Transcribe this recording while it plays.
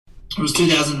It was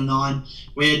 2009.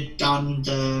 We had done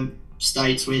the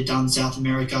States, we had done South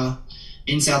America.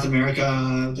 In South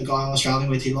America, the guy I was traveling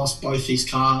with, he lost both his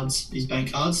cards, his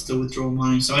bank cards, to withdraw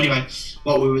money. So anyway,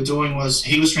 what we were doing was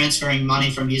he was transferring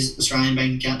money from his Australian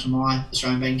bank account to my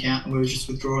Australian bank account, and we were just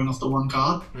withdrawing off the one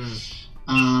card.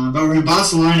 But we were in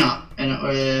Barcelona, and it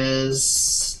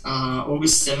was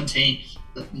August 17th,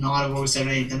 the night of August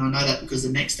 17th, and I know that because the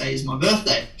next day is my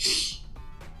birthday.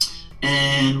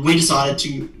 And we decided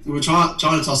we were trying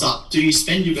to toss up, do you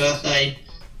spend your birthday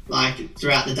like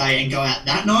throughout the day and go out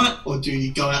that night, or do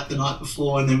you go out the night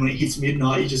before and then when it hits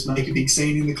midnight you just make a big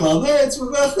scene in the club, hey, it's my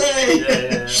birthday?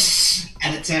 Yeah.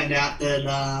 And it turned out that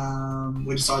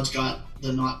we decided to go out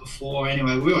the night before.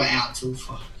 Anyway, we were out till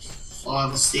 5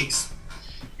 or 6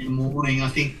 in the morning. I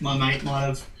think my mate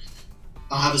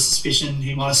I have a suspicion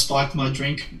he might have spiked my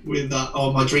drink with,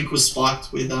 my drink was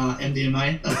spiked with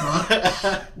MDMA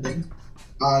that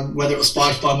night. Whether it was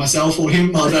spiked by myself or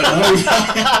him, I don't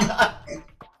know.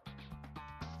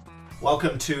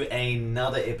 Welcome to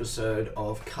another episode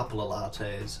of Couple of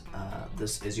Lattes.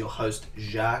 This is your host,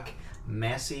 Jacques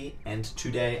Massey, and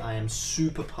today I am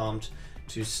super pumped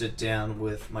to sit down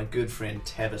with my good friend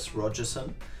Tavis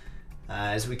Rogerson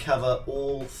as we cover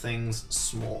all things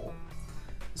small.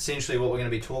 Essentially what we're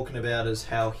going to be talking about is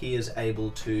how he is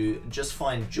able to just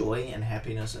find joy and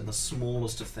happiness in the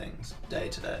smallest of things day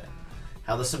to day.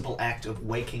 How the simple act of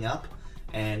waking up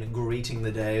and greeting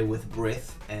the day with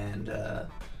breath and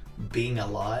being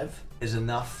alive is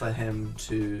enough for him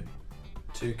to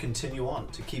continue on,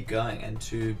 to keep going, and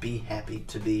to be happy,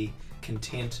 to be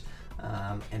content,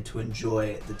 and to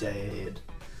enjoy the day ahead.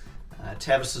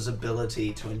 Tavis's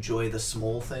ability to enjoy the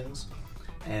small things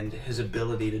and his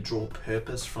ability to draw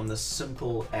purpose from the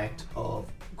simple act of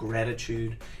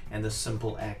gratitude and the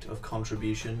simple act of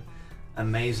contribution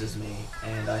amazes me,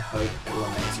 and I hope it will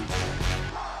amaze you too.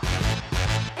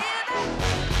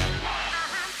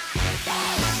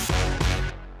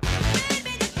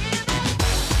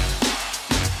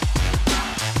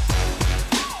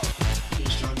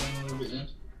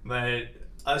 Mate,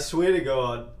 I swear to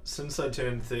God, since I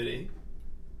turned 30,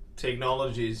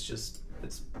 technology is just,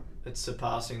 it's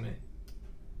surpassing me.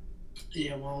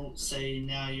 Yeah, well, see,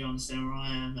 now you understand where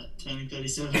I am at turning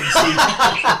 37.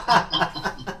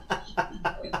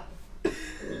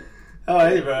 How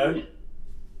are you, bro?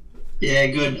 Yeah,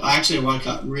 good. I actually woke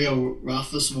up real rough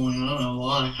this morning. I don't know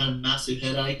why. I had a massive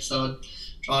headache, so I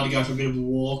tried to go for a bit of a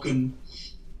walk and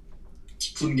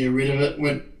couldn't get rid of it.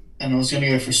 And I was going to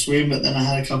go for a swim, but then I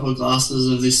had a couple of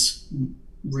glasses of this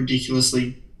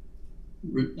ridiculously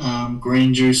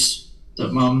green juice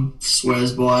that Mum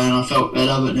swears by, and I felt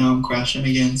better, but now I'm crashing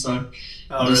again, so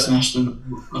I just smashed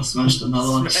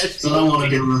another one. So I don't want to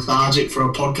be lethargic for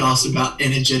a podcast about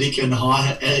energetic and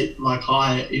high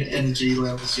energy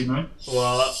levels, you know?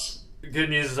 Well, the good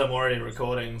news is I'm already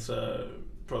recording, so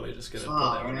probably just going to put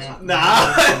that on. Nah,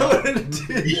 I wouldn't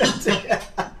do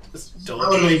that. That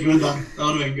would have been good, though. That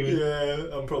would have been good.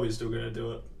 Yeah, I'm probably still going to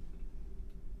do it.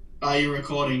 Are you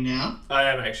recording now? I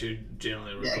am actually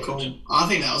generally recording. Yeah, cool. I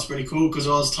think that was pretty cool because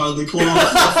I was totally caught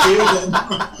off the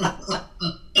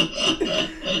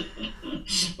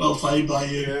field. Well played by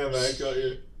you. Yeah, mate, got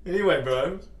you. Anyway,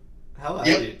 bro, how are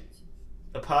you?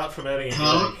 Apart from having a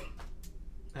headache,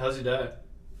 how's your day?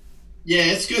 Yeah,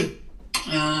 it's good.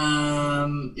 A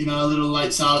little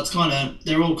late start.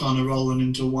 They're all kind of rolling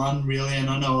into one, really, and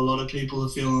I know a lot of people are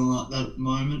feeling like that at the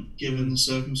moment, given the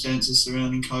circumstances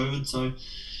surrounding COVID. So,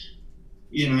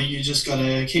 you just got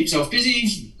to keep yourself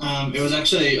busy. It was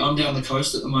actually, I'm down the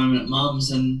coast at the moment at Mum's,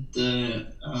 and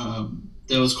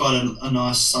there was quite a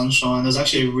nice sunshine. There was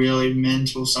actually a really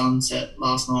mental sunset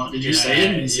last night. Did you see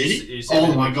it in the city?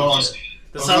 Oh my God.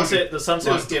 The sunset was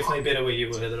definitely better where you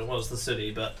were than it was the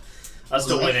city, but I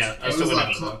still went out. It was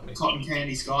like cotton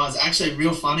candy skies. Actually,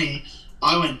 real funny.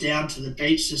 I went down to the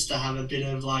beach just to have a bit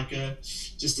of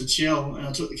just a chill, and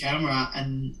I took the camera,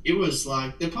 and it was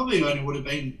like, there probably only would have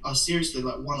been, seriously,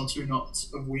 like 1 or 2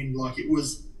 knots of wind. Like, it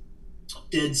was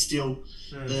dead still.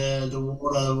 The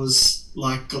water was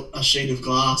like a sheet of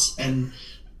glass, and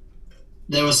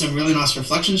there were some really nice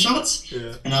reflection shots.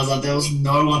 Yeah. And I was like, there was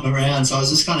no one around, so I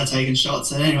was just kind of taking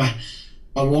shots. And anyway,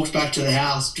 I walked back to the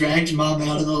house, dragged Mum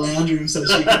out of the lounge room so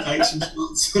she could take some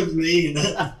shots of me in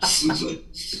it.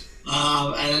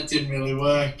 And it didn't really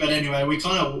work. But anyway,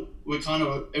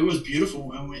 it was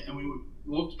beautiful, and we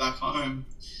walked back home,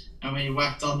 and we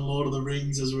whacked on Lord of the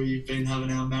Rings as we've been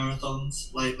having our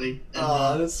marathons lately.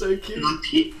 And, that's so cute.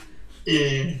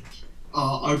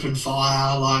 Open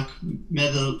fire,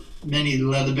 many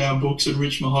leather-bound books and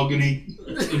rich mahogany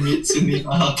emits in the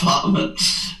apartment.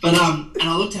 But and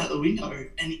I looked out the window,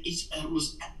 and it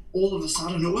was all of a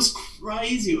sudden, it was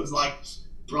crazy. It was like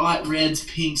bright reds,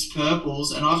 pinks,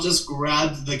 purples, and I've just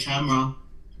grabbed the camera,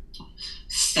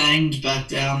 fanged back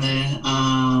down there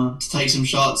to take some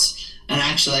shots. And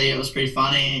actually, it was pretty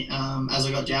funny. As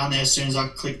I got down there, as soon as I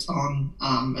clicked on,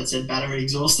 it said battery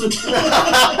exhausted.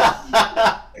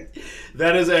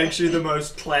 That is actually the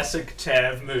most classic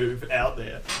Tav move out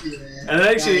there. Yeah. And it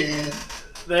actually,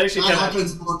 that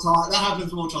happens more times. That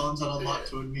happens more times than I'd like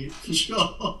to admit, for sure.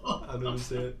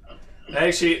 100%. That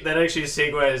actually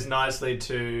segues nicely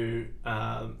to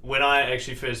when I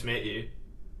actually first met you.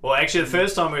 Well, actually, the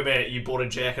first time we met, you bought a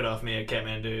jacket off me at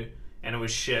Kathmandu, and it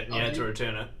was shit, and you had to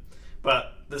return it.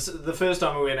 But the first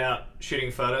time we went out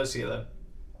shooting photos together,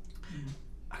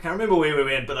 I can't remember where we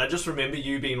went, but I just remember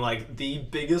you being like the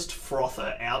biggest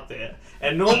frother out there.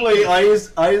 And normally I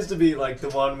used to be like the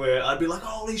one where I'd be like,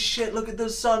 holy shit, look at the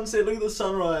sunset, look at the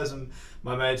sunrise, and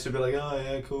my mates would be like, oh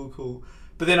yeah, cool.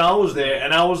 But then I was there,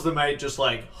 and I was the mate just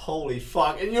like, holy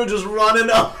fuck, and you're just running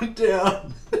up and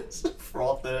down.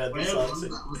 Frother at the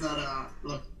sunset. Was that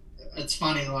look, it's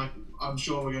funny, like, I'm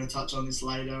sure we're going to touch on this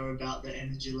later about the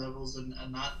energy levels and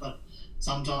that, but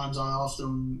sometimes I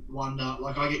often wonder,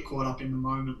 like, I get caught up in the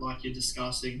moment, like you're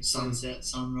discussing, sunset,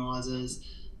 sunrises,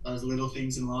 those little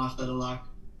things in life that are like,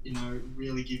 you know,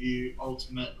 really give you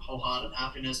ultimate wholehearted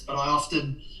happiness. But I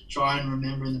often try and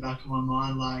remember in the back of my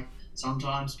mind, like,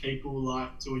 sometimes people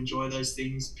like to enjoy those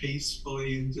things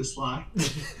peacefully and just like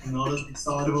not as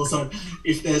excitable. So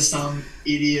if there's some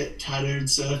idiot tattooed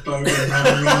surfboat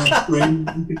running around screaming,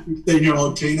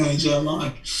 15-year-old teenager,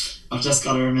 like, I've just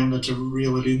got to remember to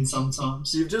reel it in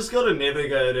sometimes. You've just got to never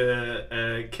go to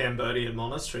a Cambodian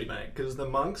monastery, mate, because the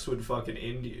monks would fucking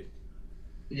end you.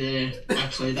 Yeah,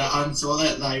 actually, I'm sure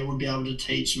that they would be able to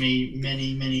teach me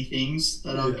many things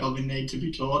that I'd probably need to be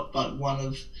taught, but one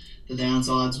of the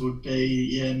downsides would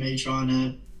be, me trying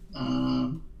to,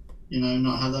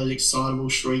 not have those excitable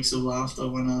shrieks of laughter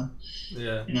when I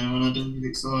do get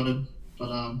excited.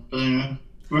 But anyway,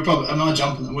 we're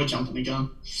jumping the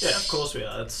gun. Yeah, of course we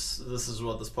are. This is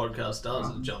what this podcast does.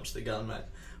 It jumps the gun, mate.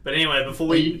 But anyway, before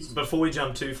we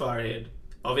jump too far ahead,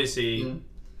 obviously,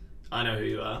 I know who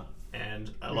you are,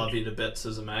 and I love you to bits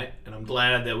as a mate, and I'm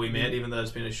glad that we met, even though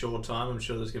it's been a short time. I'm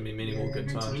sure there's going to be many more good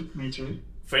times. Me too.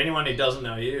 For anyone who doesn't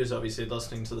know you, who's obviously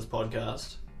listening to this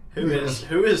podcast, who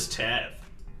is Tav?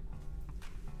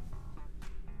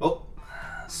 Oh,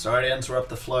 sorry to interrupt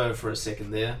the flow for a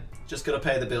second there. Just got to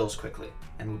pay the bills quickly,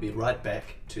 and we'll be right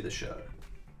back to the show.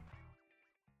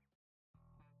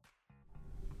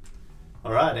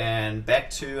 All right, and back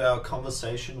to our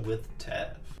conversation with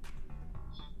Tav.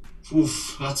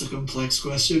 Oof, that's a complex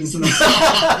question, isn't it?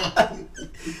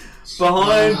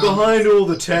 Behind all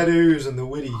the tattoos and the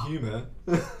witty humour.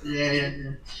 Yeah.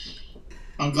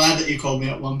 I'm glad that you called me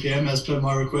at 1 PM as per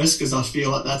my request, because I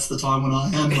feel like that's the time when I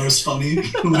am most funny,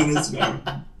 when it's very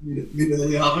mid of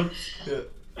the hour. Yeah.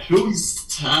 Who is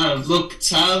Tav? Look,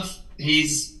 Tav,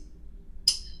 he's...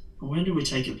 When do we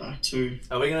take it back to?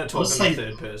 Are we going to talk in the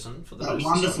third person? For the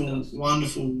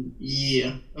wonderful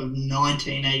year of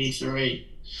 1983.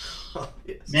 Oh,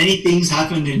 yes. Many things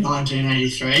happened in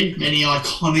 1983. Many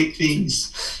iconic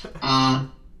things.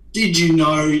 Did you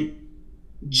know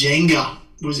Jenga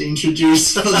was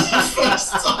introduced for the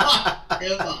first time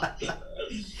ever?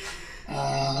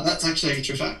 That's actually a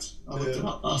true fact. I looked it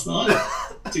up last night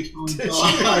to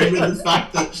coincide with the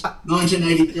fact that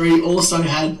 1983 also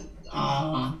had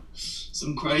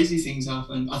some crazy things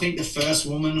happen. I think the first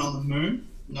woman on the moon,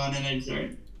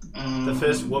 1983. The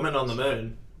first woman on the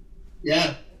moon?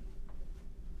 Yeah.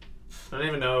 I didn't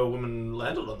even know a woman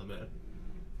landed on the moon.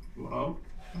 Well,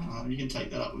 you can take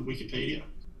that up with Wikipedia.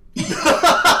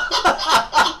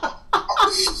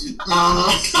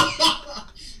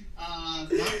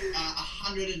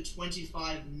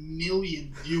 125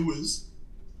 million viewers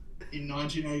in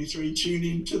 1983 tuned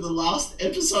in to the last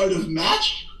episode of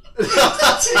MASH. I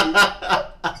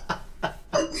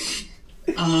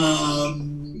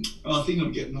think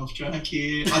I'm getting off track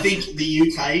here. I think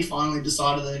the UK finally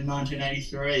decided that in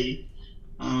 1983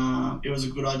 it was a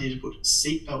good idea to put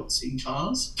seatbelts in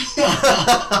cars.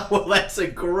 Well, that's a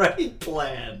great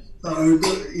plan. So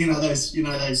those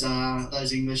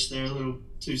English, they're a little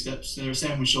two steps. They're a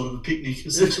sandwich short of a picnic,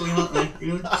 essentially, aren't they?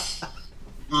 Really? But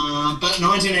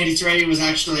 1983 was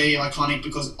actually iconic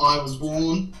because I was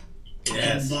born.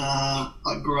 Yes. And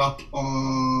I grew up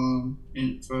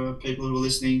for people who are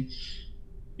listening,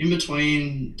 in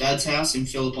between Dad's house in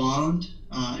Phillip Island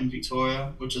in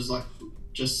Victoria, which is like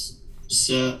it's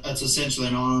essentially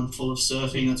an island full of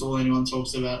surfing. That's all anyone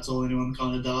talks about. It's all anyone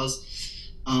kind of does.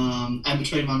 And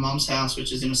between my mum's house,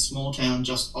 which is in a small town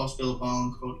just off Phillip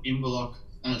Island called Inverloch,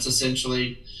 and it's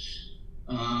essentially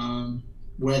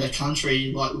where the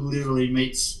country like literally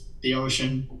meets the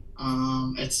ocean.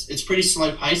 It's pretty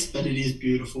slow paced, but it is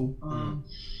beautiful.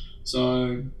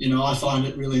 So I find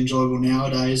it really enjoyable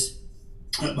nowadays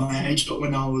at my age. But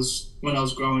when I was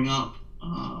growing up,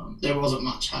 there wasn't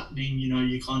much happening.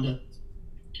 You kind of,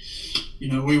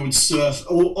 we would surf.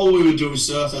 All we would do was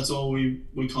surf. That's all we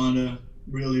kind of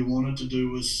really wanted to do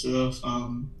was surf.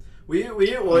 Were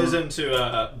you always into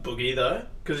boogie though?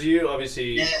 Because you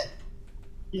obviously.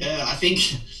 Yeah. I think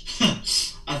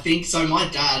so. My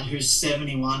dad, who's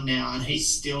 71 now, and he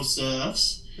still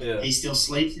surfs. Yeah. He still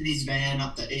sleeps in his van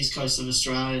up the east coast of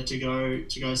Australia to go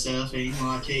surfing.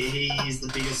 Like he is the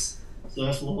biggest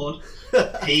surf lord.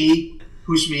 He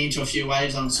pushed me into a few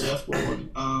waves on a surfboard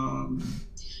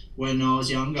when I was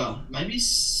younger, maybe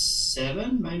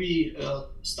 7, maybe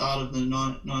start of the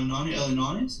early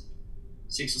 90s,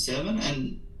 6 or 7,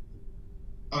 and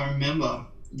I remember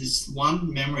this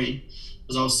one memory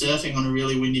was I was surfing on a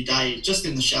really windy day, just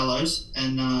in the shallows,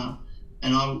 and I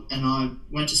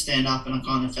went to stand up and I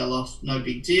kind of fell off, no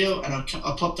big deal, and I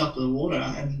popped up to the water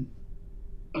and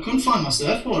I couldn't find my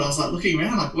surfboard. I was like looking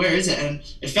around, like, where is it? And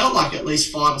it felt like at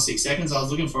least 5 or 6 seconds I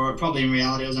was looking for it. Probably in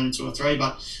reality it was only 2 or 3,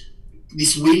 but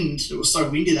this wind, it was so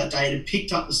windy that day, it had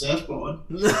picked up the surfboard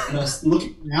and I was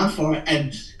looking around for it,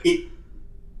 and it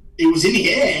was in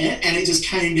the air and it just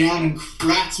came down and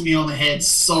cracked me on the head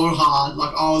so hard.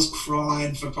 Like I was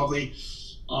crying for probably,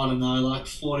 I don't know, like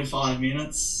 45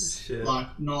 minutes, like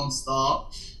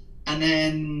non-stop. And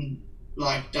then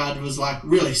like Dad was like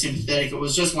really sympathetic. It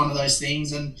was just one of those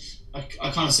things, and I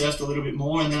kind of surfed a little bit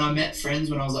more. And then I met friends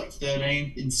when I was like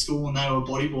 13 in school, and they were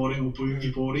bodyboarding or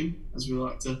boogie boarding, as we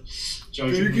like to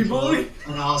joke. Boogie boarding.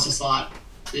 And I was just like,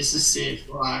 this is sick.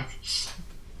 Like,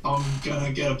 I'm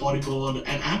gonna get a bodyboard.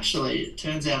 And actually, it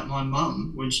turns out my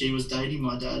mum, when she was dating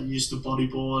my dad, used to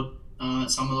bodyboard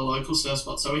at some of the local surf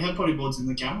spots. So we had bodyboards in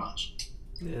the garage.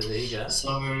 Yeah, there you go. So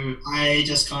I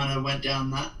just kind of went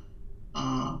down that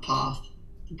path,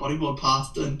 the bodyboard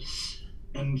path, and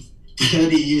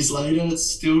 30 years later, it's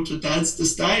still to Dad's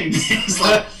disdain. It's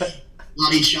like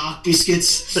bloody shark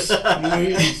biscuits.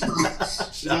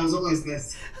 There was always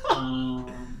this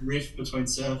rift between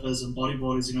surfers and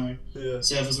bodyboarders.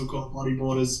 Surfers will call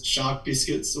bodyboarders shark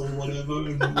biscuits or whatever,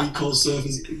 and we call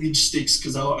surfers image sticks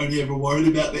because they were only ever worried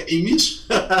about their image.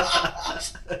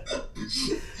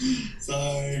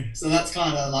 So that's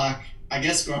kind of like, I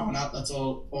guess growing up, that's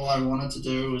all I wanted to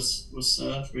do was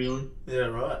surf, really. Yeah,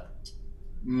 right.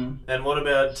 Yeah. And what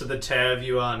about to the Tav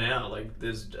you are now? Like,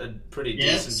 there's a pretty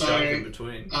decent chunk in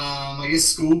between. I guess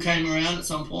school came around at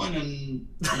some point, and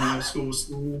school was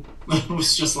school. It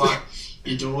was just like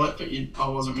you do it, but I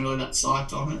wasn't really that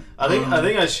psyched on it. I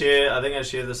think I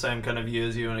share the same kind of view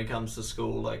as you when it comes to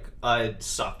school. Like, I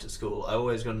sucked at school. I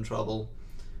always got in trouble.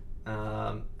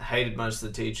 Hated most of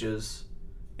the teachers.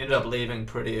 Ended up leaving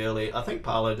pretty early. I think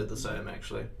Paolo did the same,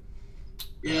 actually.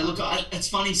 Yeah, look, it's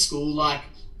funny, school, like,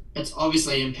 it's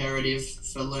obviously imperative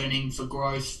for learning, for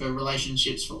growth, for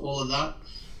relationships, for all of that.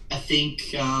 I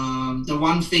think the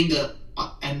one thing that,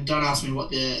 and don't ask me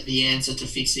what the answer to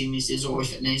fixing this is or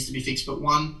if it needs to be fixed, but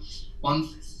one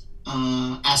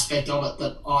aspect of it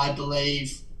that I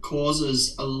believe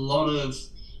causes a lot of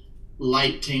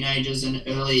late teenagers and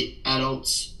early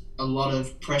adults a lot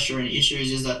of pressure and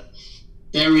issues is that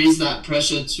there is that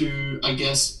pressure to, I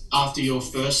guess, after your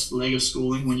first leg of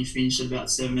schooling, when you finish at about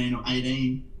 17 or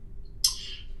 18,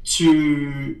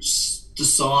 to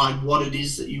decide what it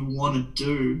is that you want to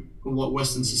do, or what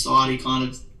Western society kind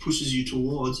of pushes you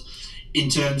towards in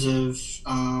terms of,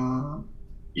 an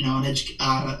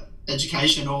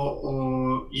education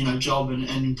or job and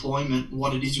employment,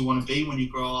 what it is you want to be when you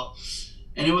grow up.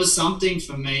 And it was something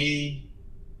for me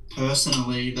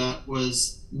personally that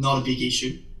was not a big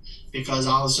issue, because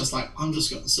I was just like, I'm just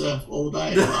going to surf all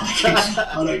day. Like,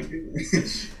 I don't care.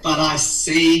 But I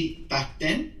see back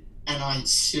then, and I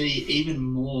see even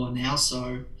more now,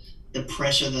 so the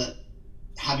pressure that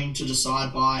having to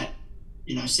decide by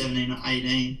 17 or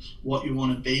 18 what you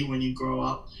want to be when you grow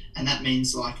up, and that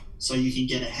means like so you can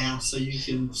get a house, so you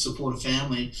can support a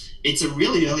family. It's a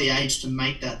really early age to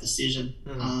make that decision.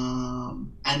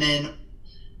 And then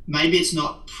maybe it's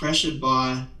not pressured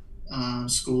by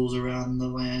schools around the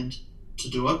land to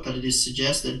do it, but it is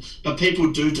suggested. But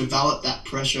people do develop that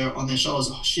pressure on their shoulders.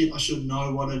 Oh shit, I should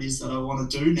know what it is that I want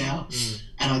to do now,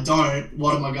 and I don't.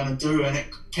 What am I going to do? And it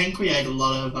can create a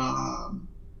lot of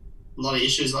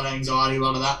issues, a lot of anxiety, a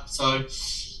lot of that. So,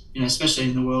 especially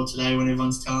in the world today when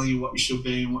everyone's telling you what you should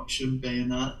be and what you shouldn't be,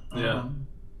 and that. Yeah.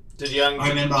 Did young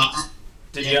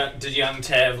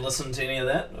Tav listen to any of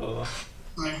that? Or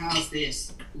So how's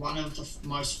this? One of the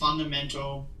most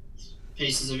fundamental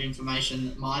pieces of information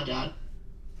that my dad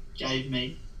gave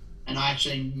me, and I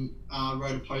actually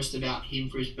wrote a post about him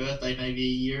for his birthday maybe a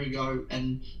year ago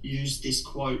and used this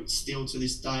quote still to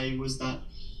this day, was that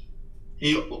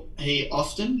he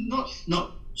often, not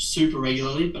super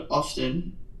regularly, but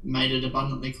often made it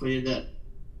abundantly clear that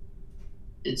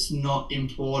it's not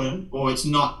important, or it's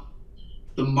not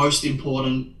the most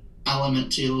important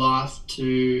element to your life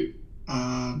to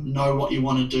know what you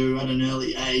want to do at an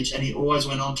early age. And he always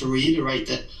went on to reiterate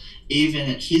that even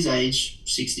at his age,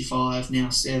 65, now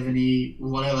 70,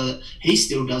 whatever, he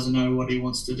still doesn't know what he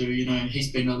wants to do. You know,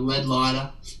 he's been a lead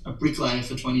lighter, a bricklayer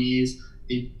for 20 years.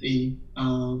 He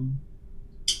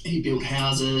built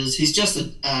houses. He's just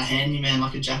a handyman,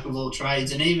 like a jack of all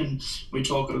trades. And even we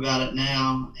talk about it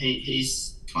now,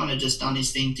 he's kind of just done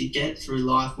his thing to get through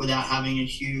life without having a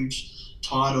huge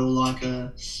title like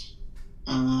an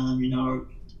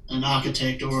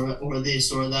architect or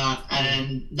this or that.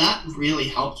 And that really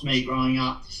helped me growing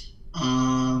up.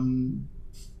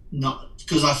 Not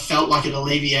because I felt like it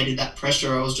alleviated that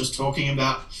pressure I was just talking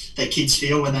about that kids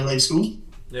feel when they leave school.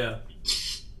 Yeah.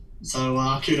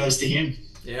 So kudos to him.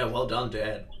 Yeah, well done,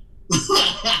 Dad.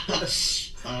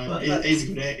 He's a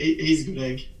good egg. He's a good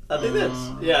egg. I think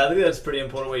that's pretty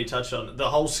important what you touched on. The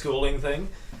whole schooling thing,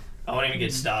 I won't even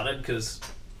get started because,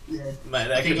 yeah,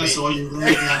 mate, I think I saw you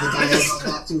reading the other day. I got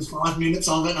back to 5 minutes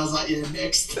of it and I was like, yeah,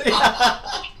 next.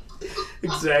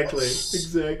 Exactly.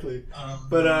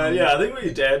 But I think what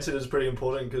your dad said is pretty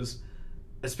important because,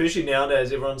 especially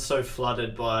nowadays, everyone's so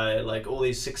flooded by like all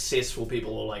these successful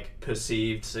people or like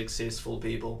perceived successful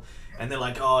people. And they're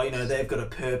like, oh, you know, they've got a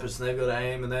purpose and they've got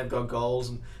aim and they've got goals.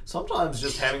 And sometimes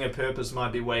just having a purpose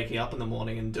might be waking up in the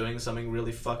morning and doing something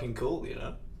really fucking cool, you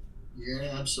know?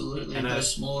 Yeah, absolutely. And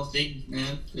those smaller things,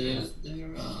 man, they're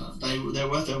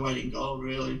worth their weight in gold,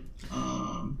 really.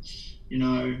 You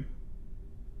know,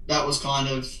 that was kind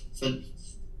of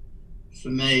for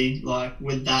me, like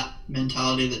with that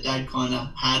mentality that Dad kind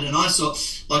of had. And I saw,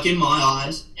 like in my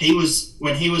eyes,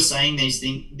 when he was saying this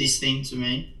thing to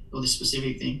me, or this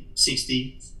specific thing,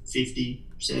 60, 50,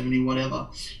 70, whatever,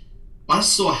 I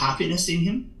saw happiness in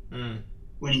him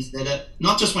when he said it.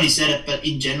 Not just when he said it, but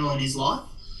in general in his life.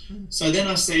 So then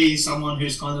I see someone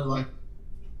who's kind of like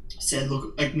said,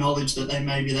 look, acknowledge that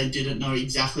maybe they didn't know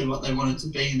exactly what they wanted to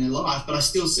be in their life, but I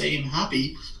still see him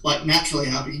happy, like naturally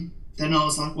happy. Then I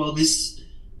was like, well, this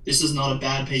is not a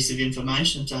bad piece of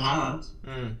information to have.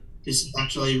 This is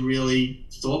actually really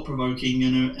thought-provoking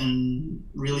and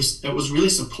really, it was really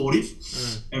supportive.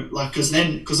 Like,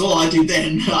 because all I did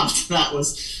then after that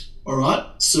was, all right,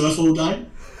 surf all day,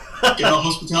 get a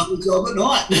hospitality job at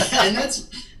night,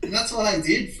 and that's what I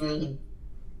did for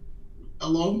a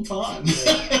long time.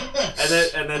 Yeah.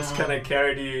 and that's kind of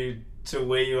carried you to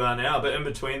where you are now. But in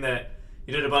between that,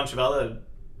 you did a bunch of other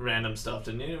random stuff,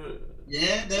 didn't you?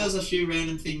 Yeah, there was a few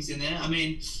random things in there. I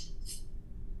mean,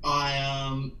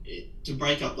 to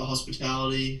break up the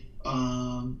hospitality,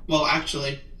 to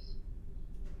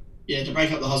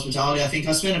break up the hospitality, I think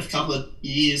I spent a couple of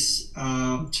years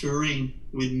touring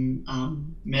with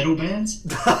metal bands,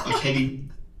 like heavy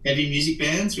music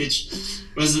bands, which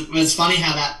was funny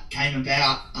how that came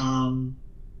about.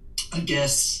 I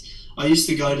guess I used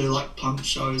to go to like punk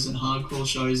shows and hardcore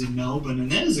shows in Melbourne,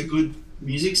 and there's a good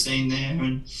music scene there,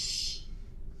 and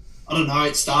I don't know,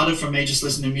 it started from me just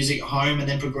listening to music at home, and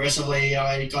then progressively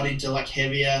I got into like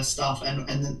heavier stuff, and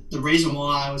the reason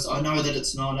why was I know that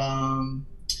it's not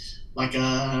like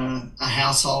a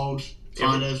household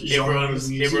kind of genre of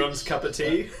music. Everyone's cup of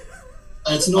tea.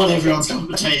 It's not everyone's cup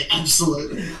of tea,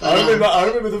 absolutely. I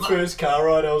remember the first car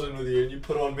ride I was in with you, and you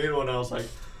put on metal, and I was like,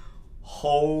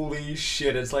 holy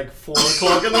shit, it's like 4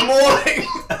 o'clock in the morning.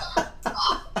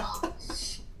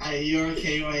 Hey, you're a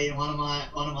Kiwi. One of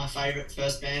my favourite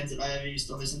first bands that I ever used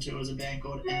to listen to was a band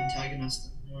called Antagonist.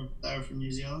 They were from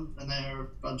New Zealand, and they were a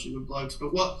bunch of good blokes.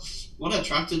 But what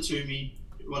attracted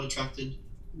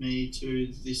me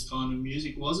to this kind of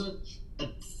music wasn't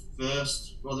at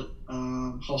first,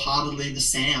 wholeheartedly the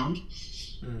sound,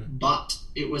 but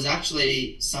it was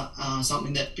actually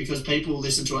something that, because people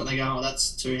listen to it and they go, oh,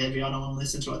 that's too heavy, I don't want to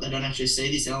listen to it. They don't actually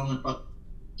see this element, but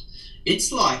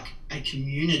it's like a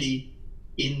community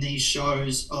in these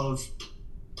shows of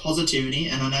positivity.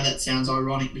 And I know that sounds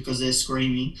ironic because they're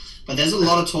screaming, but there's a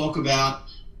lot of talk about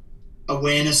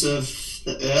awareness of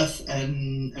the earth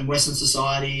and Western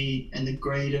society and the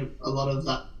greed of a lot of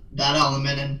that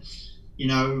element. And you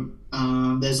know,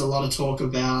 there's a lot of talk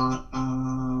about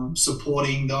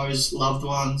supporting those loved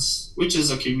ones, which is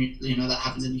a community, you know, that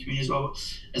happens in the community as well.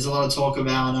 There's a lot of talk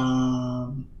about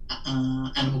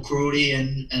animal cruelty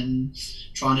and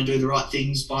trying to do the right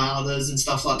things by others and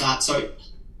stuff like that. So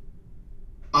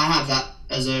I have that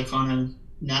as a kind of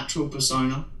natural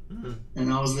persona. Mm-hmm.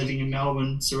 And I was living in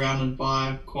Melbourne surrounded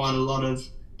by quite a lot of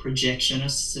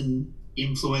projectionists and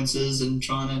influencers and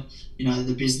trying to,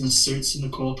 the business suits and the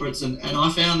corporates. And I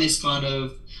found this kind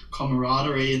of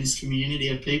camaraderie in this community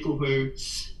of people who,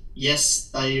 yes,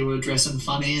 they were dressing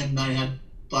funny and they had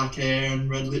black hair and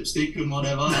red lipstick and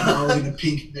whatever, and I was in a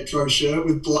pink Metro shirt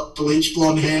with bleach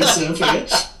blonde hair, surf hair.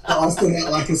 I stood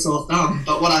out like a sore thumb.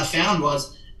 But what I found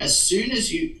was, as soon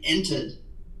as you entered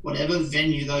whatever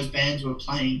venue those bands were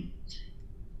playing,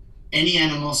 any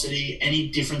animosity, any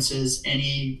differences,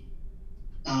 any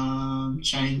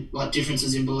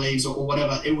differences in beliefs or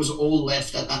whatever, it was all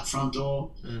left at that front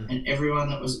door. And everyone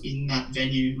that was in that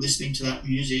venue listening to that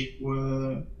music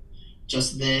were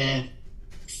just there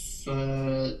for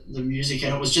the music.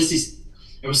 And it was just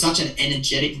it was such an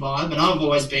energetic vibe, and I've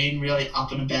always been really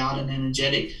up and about and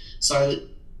energetic, so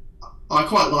I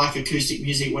quite like acoustic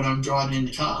music when I'm driving in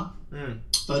the car.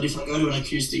 But if I go to an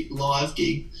acoustic live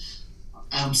gig,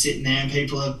 I'm sitting there and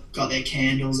people have got their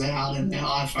candles out and their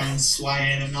iPhones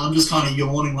swaying, and I'm just kind of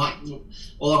yawning, like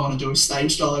all I want to do is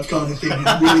stage dive kind of thing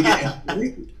and really get into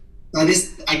it. So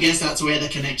I guess that's where the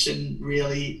connection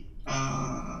really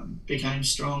became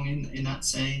strong in that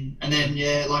scene. And then,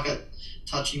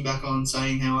 touching back on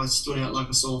saying how I stood out like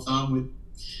a sore thumb with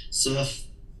surf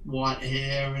white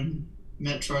hair and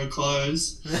Metro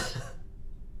clothes.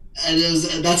 And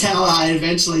that's how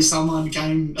someone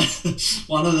came, Michael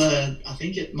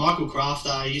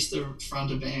Crafter used to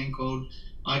front a band called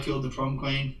I Killed the Prom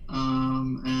Queen,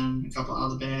 and a couple of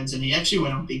other bands, and he actually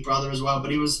went on Big Brother as well,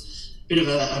 but he was a bit of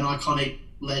an iconic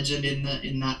legend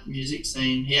in that music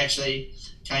scene. He actually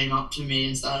came up to me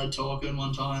and started talking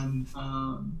one time,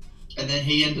 and then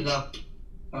he ended up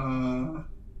asking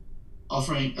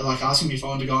me if I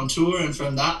wanted to go on tour, and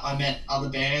from that I met other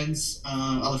bands,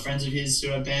 other friends of his who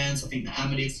had bands. I think the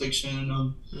Amity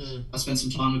Affliction. I spent some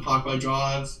time with Parkway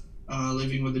Drive,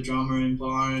 living with the drummer in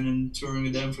Byron and touring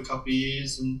with them for a couple of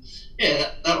years. And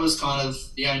that was kind of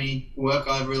the only work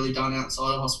I've really done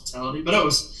outside of hospitality. But it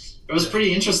was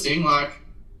pretty interesting. Like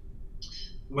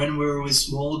when we were with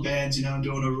smaller bands,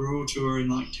 doing a rural tour in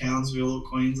like Townsville or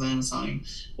Queensland or something,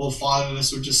 all 5 of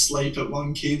us would just sleep at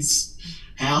one kid's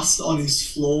house on his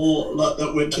floor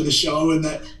that went to the show, and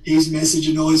that he's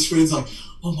messaging all his friends like,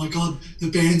 oh my god, the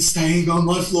band's staying on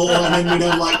my floor, and then we'd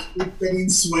have like 15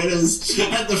 sweaters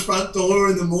at the front door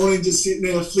in the morning just sitting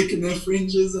there flicking their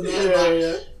fringes and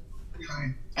that.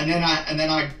 And then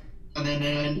I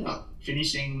ended up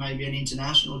finishing maybe an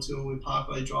international tour with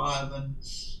Parkway Drive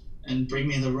and Bring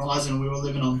Me the Horizon. We were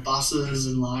living on buses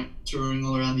and like touring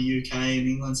all around the UK and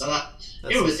England. So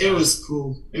it was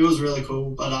cool. It was really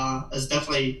cool. But it's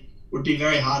definitely would be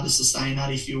very hard to sustain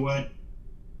that if you weren't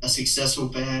a successful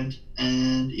band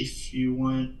and if you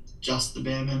weren't just the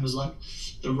band members, like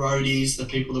the roadies, the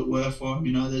people that work for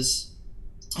them. There's,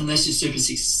 unless you're super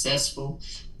successful,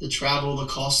 the travel, the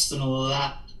costs, and all of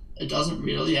that, it doesn't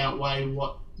really outweigh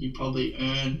what you probably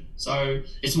earn. So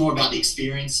it's more about the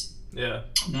experience. Yeah.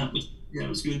 And it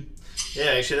was good. Yeah,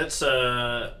 actually, that's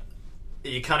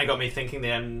you kind of got me thinking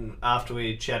then after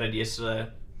we chatted yesterday.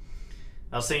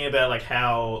 I was thinking about like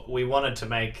how we wanted to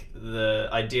make the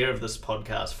idea of this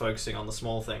podcast focusing on the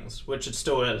small things, which it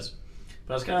still is.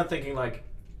 But I was kind of thinking like,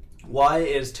 why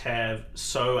is Tav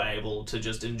so able to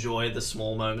just enjoy the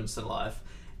small moments in life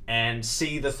and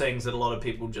see the things that a lot of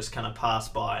people just kind of pass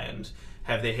by and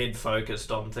have their head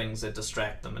focused on things that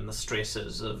distract them and the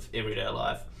stresses of everyday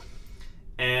life?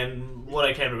 And what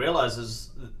I came to realize is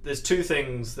there's 2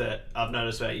 things that I've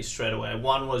noticed about you straight away.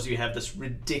 One was you have this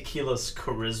ridiculous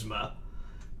charisma.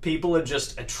 People are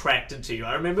just attracted to you.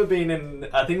 I remember being in,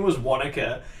 I think it was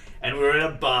Wanaka, and we were in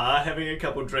a bar having a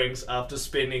couple drinks after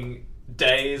spending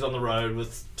days on the road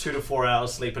with 2 to 4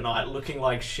 hours sleep a night, looking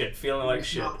like shit, feeling like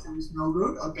shit. We smell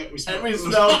good? I bet we smell and we good.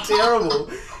 smelled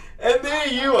terrible. And there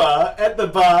you are at the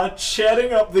bar,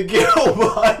 chatting up the girl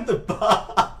behind the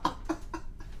bar.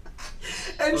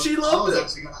 And she loved it. I was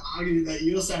actually going to argue that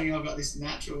you're saying I've got this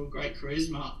natural great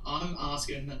charisma. I'm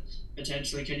asking that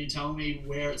potentially, can you tell me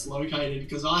where it's located?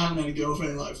 Because I haven't had a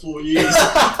girlfriend in like 4 years.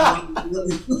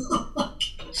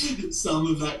 Some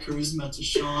of that charisma to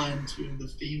shine to the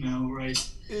female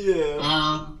race.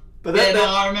 Yeah. But yeah, no,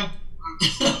 I remember.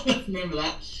 Remember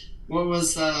that. What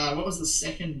was the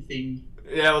second thing?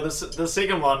 Yeah, well, the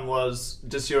second one was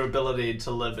just your ability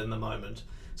to live in the moment.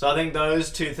 So I think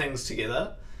those 2 things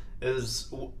together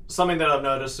is something that I've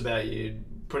noticed about you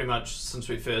pretty much since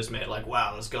we first met. Like,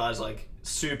 wow, this guy's like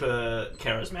super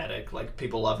charismatic. Like,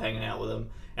 people love hanging out with him.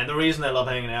 And the reason they love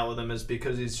hanging out with him is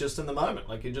because he's just in the moment.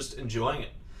 Like, you're just enjoying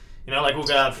it. You know, like, we'll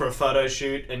go out for a photo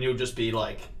shoot and you'll just be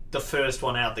like the first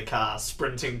one out the car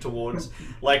sprinting towards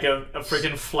like a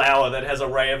freaking flower that has a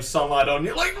ray of sunlight on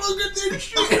you. Like, look at this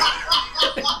shit!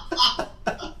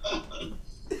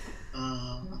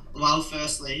 Well,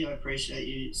 firstly, I appreciate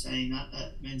you saying that.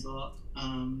 That means a lot.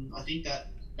 I think that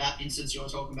instance you're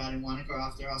talking about in Wanaka,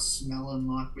 after us smelling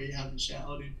like we haven't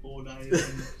showered in 4 days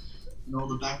and all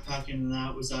the backpacking and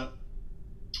that, was that,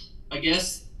 I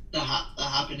guess, the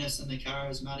happiness and the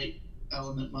charismatic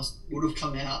element would have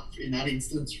come out in that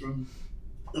instance from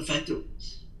the fact that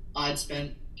I'd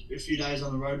spent a few days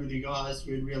on the road with you guys.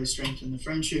 We'd really strengthened the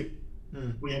friendship.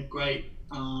 We had great,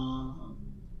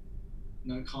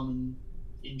 common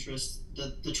interests.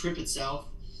 The trip itself,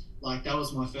 like, that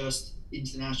was my first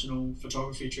international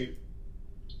photography trip.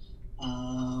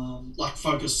 Like,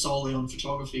 focused solely on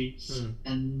photography.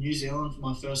 And New Zealand for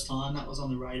my first time, that was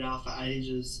on the radar for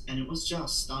ages, and it was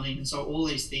just stunning. And so all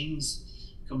these things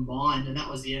combined, and that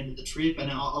was the end of the trip, and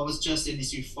I was just in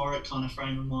this euphoric kind of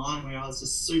frame of mind where I was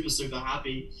just super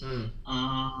happy.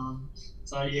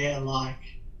 So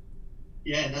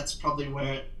that's probably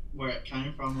where it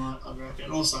came from, I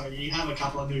reckon. Also, you have a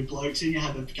couple of new blokes and you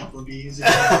have a couple of beers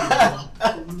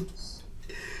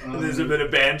and there's a bit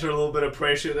of banter, a little bit of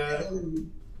pressure there.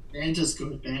 Banter's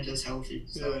good, banter's healthy.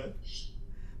 So. Yeah.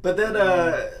 But then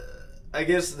I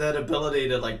guess that ability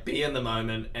to like be in the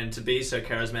moment and to be so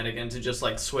charismatic and to just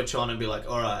like switch on and be like,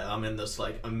 all right, I'm in this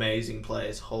like amazing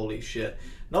place, holy shit.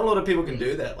 Not a lot of people can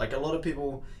do that. Like, a lot of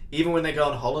people, even when they go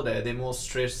on holiday, they're more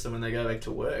stressed than when they go back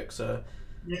to work. So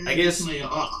yeah, I guess definitely.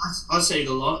 I see it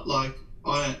a lot. Like,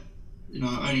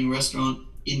 owning a restaurant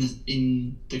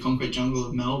in the concrete jungle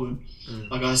of Melbourne,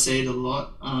 like, I see it a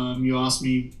lot. You asked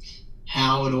me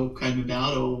how it all came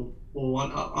about or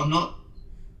what. I'm not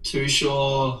too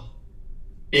sure.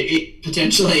 It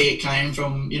potentially came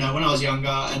from, when I was younger,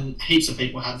 and heaps of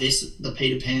people have this, the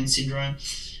Peter Pan syndrome.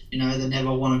 They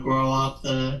never want to grow up.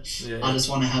 I just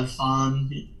want to have fun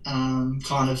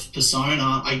kind of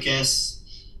persona, I guess.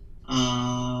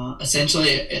 Essentially,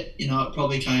 it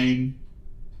probably came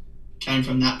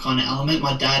from that kind of element.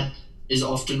 My dad is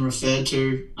often referred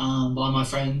to by my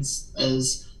friends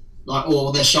as like,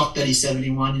 oh, they're shocked that he's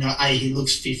 71. A, he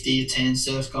looks 50, a tan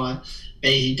surf guy.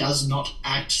 B, he does not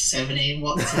act 70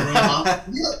 whatsoever.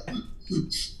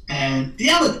 And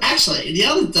the other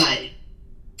day,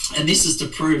 and this is to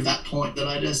prove that point that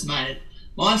I just made,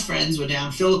 my friends were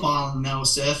down Phillip Island and they were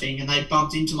surfing, and they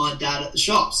bumped into my dad at the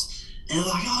shops. And they're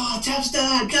like, oh, Tab's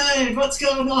dad, Dave, what's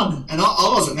going on? And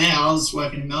I wasn't there, I was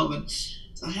working in Melbourne.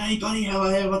 So, hey, buddy, how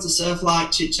are you? What's the surf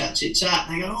like? Chit chat.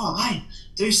 And they go, oh, mate,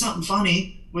 do something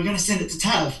funny. We're going to send it to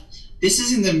Tab. This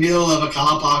is in the middle of a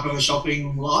car park of a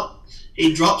shopping lot.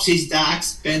 He drops his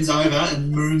Dax, bends over,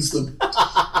 and moons them. What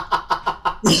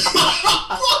the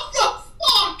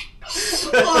fuck?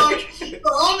 Like,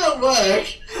 I'm at work,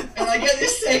 and I get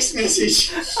this text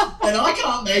message, and I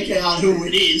can't make out who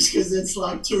it is, because it's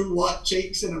like two white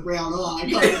cheeks and a brown eye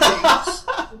kind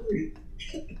of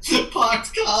thing.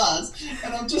 Parked cars,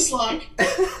 and I'm just like,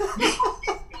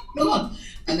 come on.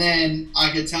 And then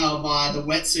I could tell by the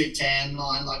wetsuit tan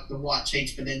line, like the white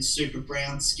cheeks, but then super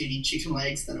brown, skinny chicken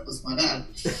legs, that it was my dad.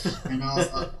 And I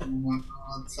was like, oh my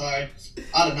God. So, I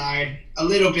don't know, a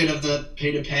little bit of the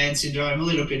Peter Pan syndrome, a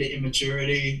little bit of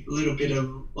immaturity, a little bit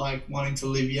of like wanting to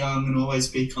live young and always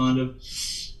be kind of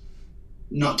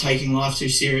not taking life too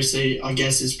seriously, I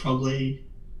guess, is probably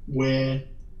where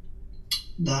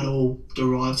that all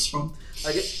derives from.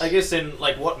 I guess then,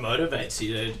 like, what motivates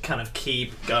you to kind of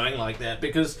keep going like that?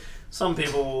 Because some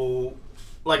people,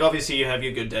 like, obviously you have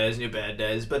your good days and your bad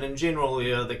days, but in general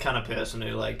you're the kind of person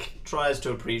who, like, tries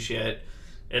to appreciate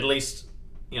at least,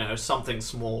 something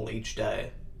small each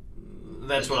day.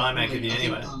 That's what I make of you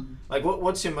anyway. Like,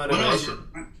 what's your motivation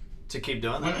to keep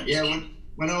doing that?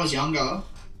 When I was younger,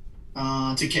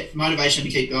 motivation to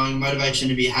keep going, motivation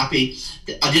to be happy.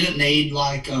 I didn't need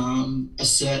like a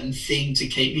certain thing to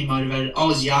keep me motivated. I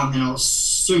was young and I was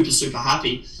super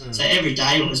happy. So every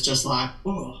day was just like,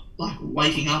 oh, like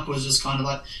waking up was just kind of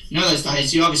like, those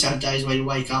days, you obviously have days where you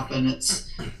wake up and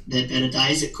they're better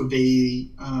days. It could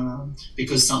be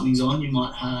because something's on. You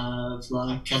might have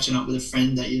like catching up with a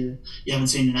friend that you haven't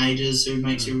seen in ages who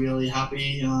makes you really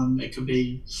happy. It could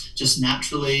be just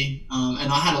naturally.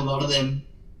 And I had a lot of them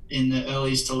in the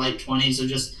earlies to late 20s, of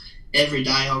just every day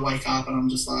I wake up and I'm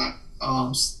just like, I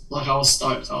was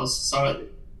stoked.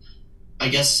 I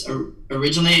guess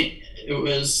originally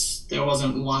there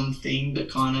wasn't one thing that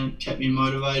kind of kept me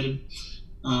motivated.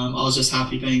 I was just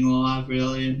happy being alive,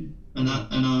 really, and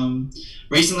And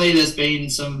recently there's been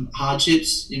some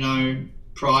hardships. You know,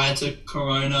 prior to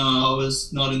Corona, I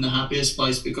was not in the happiest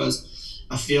place because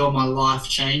I feel my life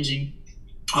changing.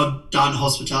 I've done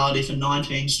hospitality for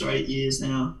 19 straight years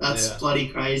now. That's bloody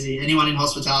crazy. Anyone in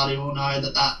hospitality will know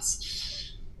that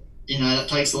that's, you know, that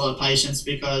takes a lot of patience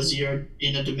because you're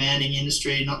in a demanding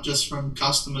industry, not just from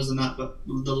customers and that, but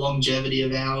the longevity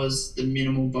of hours, the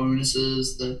minimal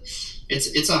bonuses,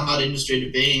 it's a hard industry to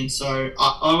be in. So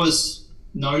I was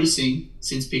noticing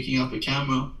since picking up a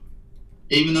camera,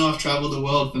 even though I've traveled the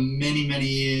world for many, many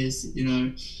years, you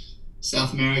know,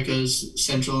 South America's,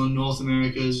 Central and North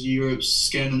America's, Europe's,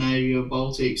 Scandinavia,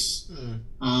 Baltics.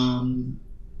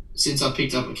 Since I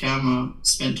picked up a camera,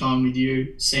 spent time with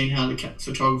you, seeing how the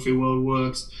photography world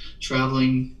works,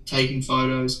 traveling, taking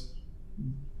photos,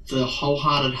 the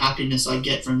wholehearted happiness I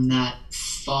get from that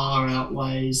far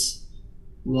outweighs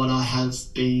what I have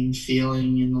been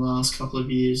feeling in the last couple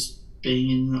of years being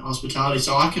in hospitality.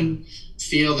 So I can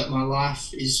feel that my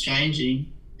life is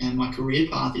changing and my career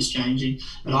path is changing,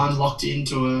 but I'm locked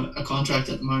into a contract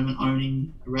at the moment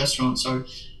owning a restaurant. So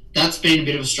that's been a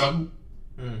bit of a struggle.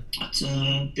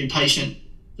 To be patient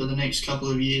for the next couple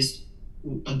of years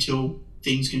until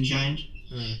things can change.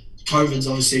 COVID's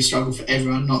obviously a struggle for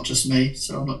everyone, not just me,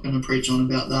 so I'm not going to preach on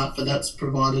about that, but that's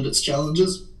provided its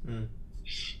challenges.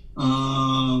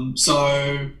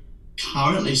 So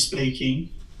currently speaking,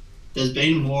 there's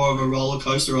been more of a roller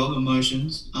coaster of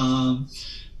emotions.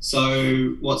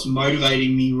 So what's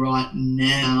motivating me right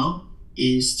now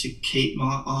is to keep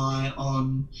my eye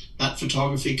on that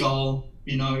photography goal,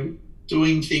 you know,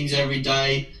 doing things every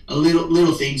day,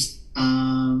 little things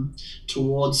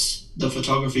towards the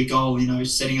photography goal, you know,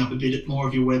 setting up a bit more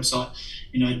of your website,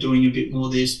 you know, doing a bit more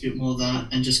this, a bit more that,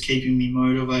 and just keeping me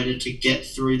motivated to get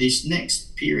through this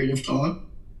next period of time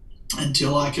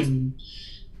until I can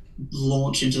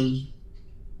launch into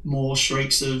more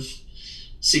shrieks of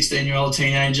 16-year-old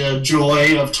teenager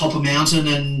joy of top of mountain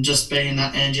and just being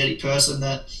that energetic person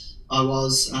that I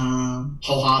was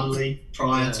wholeheartedly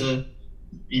prior to,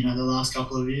 you know, the last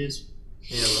couple of years.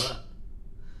 Yeah, right.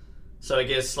 So I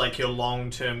guess like your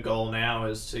long-term goal now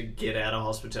is to get out of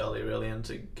hospitality really and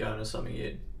to go into something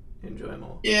you'd enjoy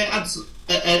more. Yeah, absolutely.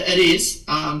 It is.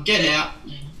 Get out.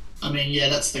 I mean, yeah,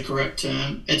 that's the correct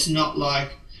term. It's not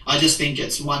like, I just think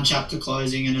it's one chapter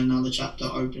closing and another chapter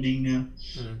opening now.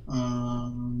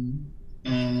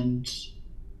 And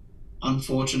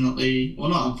unfortunately, well,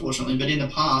 not unfortunately, but in the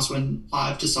past when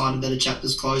I've decided that a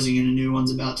chapter's closing and a new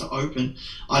one's about to open,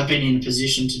 I've been in a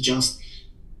position to just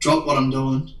drop what I'm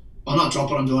doing. Well, not drop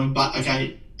what I'm doing, but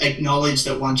okay, acknowledge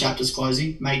that one chapter's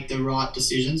closing, make the right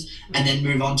decisions, and then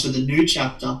move on to the new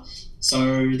chapter.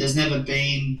 So there's never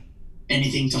been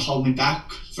anything to hold me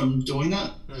back from doing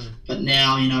that. But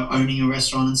now, you know, owning a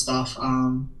restaurant and stuff,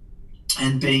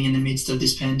 and being in the midst of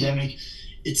this pandemic,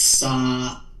 it's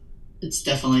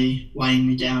definitely weighing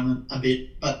me down a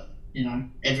bit. But, you know,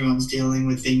 everyone's dealing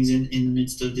with things in the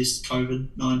midst of this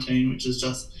COVID-19, which is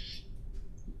just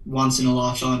once in a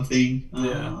lifetime thing.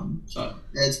 So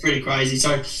it's pretty crazy.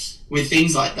 So with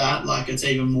things like that, like, it's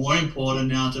even more important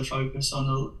now to focus on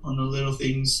the little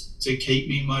things to keep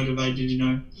me motivated, you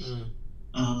know.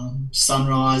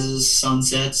 Sunrises,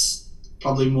 sunsets,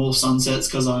 probably more sunsets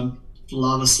because I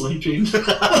love sleeping.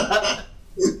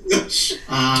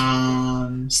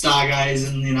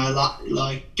 Stargazing, you know,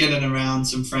 like getting around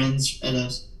some friends at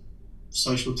a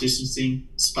social distancing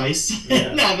space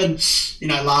and having, you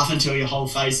know, laugh until your whole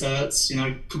face hurts. You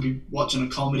know, could be watching a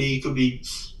comedy, could be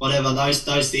whatever.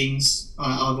 Those things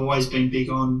I've always been big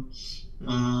on.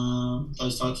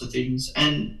 Those types of things,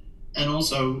 and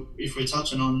also if we're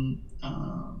touching on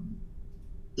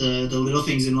the little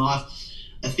things in life,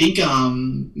 I think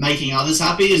making others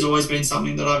happy has always been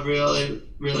something that I've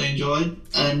really enjoyed,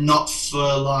 and not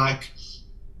for like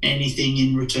anything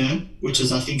in return, which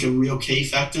is I think a real key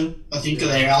factor. I think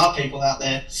there are people out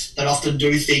there that often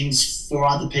do things for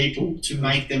other people to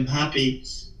make them happy,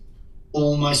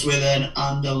 almost with an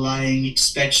underlying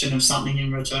expectation of something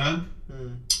in return.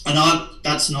 And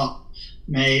that's not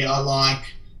me. I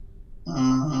like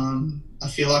I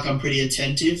feel like I'm pretty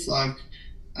attentive, like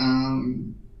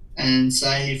and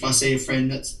say if I see a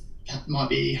friend that might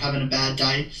be having a bad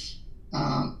day,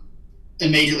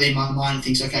 immediately my mind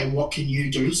thinks, okay, what can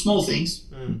you do? Small things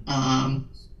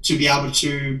to be able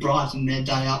to brighten their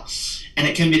day up. And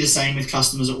it can be the same with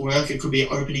customers at work. It could be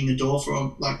opening the door for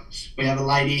them. Like, we have a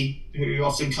lady who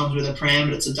often comes with a pram,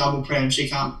 but it's a double pram. She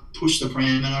can't push the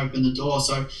pram and open the door.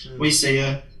 So we see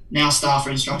her, now staff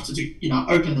are instructed to, you know,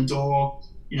 open the door,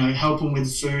 you know, help them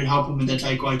with food, help them with their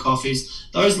takeaway coffees.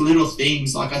 Those little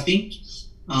things, like, I think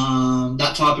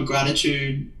that type of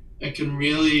gratitude it can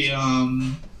really,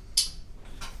 I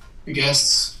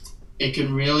guess, it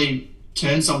can really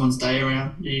turn someone's day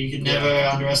around. You can never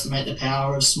underestimate the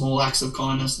power of small acts of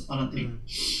kindness, I don't think.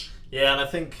 Yeah, and I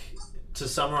think to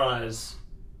summarize,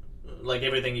 like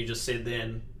everything you just said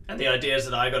then, and the ideas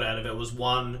that I got out of it was,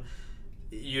 one,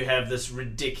 you have this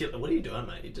ridiculous... What are you doing,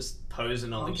 mate? You're just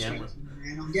posing on the camera.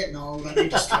 Man, I'm getting old. I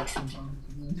need to stretch from time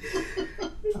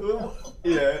to time.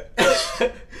 Yeah.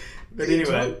 But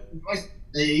anyway...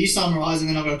 You summarise and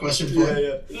then I've got a question for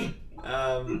you.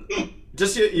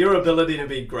 Just your ability to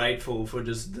be grateful for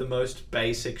just the most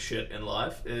basic shit in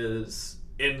life is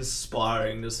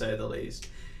inspiring, to say the least.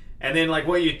 And then, like,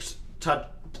 what you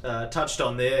touched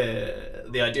on there,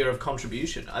 the idea of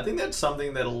contribution, I think that's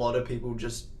something that a lot of people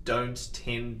just don't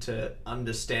tend to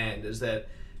understand, is that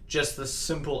just the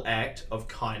simple act of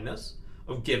kindness,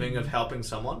 of giving, of helping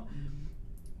someone,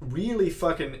 really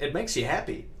fucking, it makes you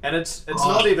happy. And it's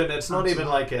not even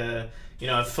like a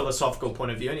philosophical point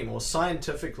of view anymore.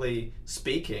 Scientifically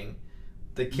speaking,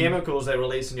 the chemicals they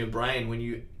release in your brain when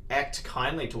you act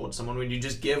kindly towards someone, when you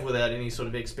just give without any sort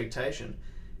of expectation,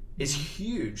 is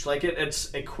huge. Like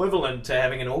it's equivalent to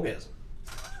having an orgasm.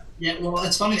 Yeah, well,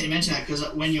 it's funny that you mention that, because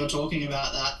when you're talking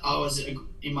about that, I was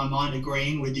in my mind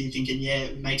agreeing with you, thinking, yeah,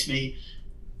 it makes me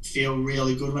feel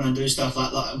really good when I do stuff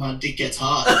like my dick gets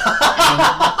hard.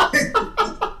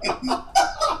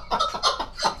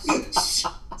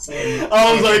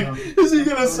 I was like, is he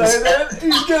gonna say that?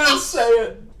 He's gonna say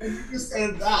it. You just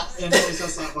said that, and I was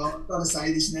just like, well, I've got to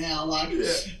say this now. Like,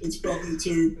 it's probably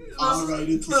too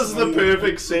R-rated. This is the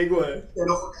perfect segue. An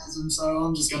orgasm, so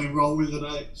I'm just going to roll with it.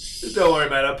 Eh? Don't worry,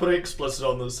 mate. I put it explicit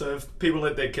on this, so if people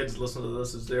let their kids listen to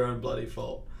this, it's their own bloody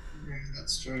fault. Yeah,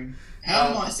 that's true.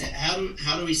 How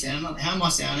do we sound on? How am I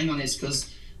sounding on this?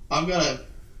 Because I've got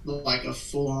a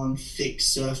full-on thick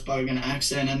Surf Bogan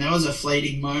accent, and there was a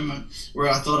fleeting moment where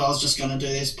I thought I was just going to do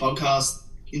this podcast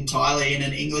entirely in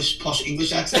an posh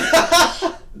English accent.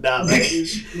 Nah, like,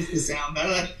 just to sound better.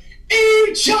 Like,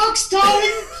 hey, Sharks,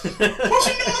 darling! What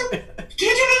you know?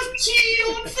 Get enough tea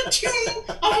on for two.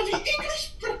 I have the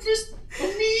English breakfast for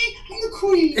me and the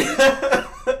Queen.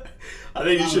 I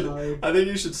think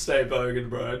you should stay Bogan,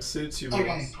 bro. It suits you more.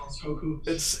 Okay, cool.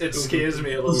 It scares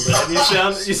me a little bit.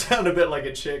 And you sound a bit like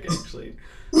a chick, actually.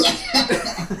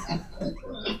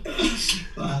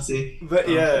 Classy. But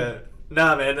yeah.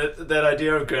 Nah, man, that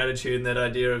idea of gratitude and that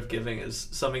idea of giving is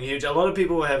something huge. A lot of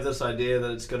people have this idea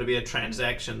that it's going to be a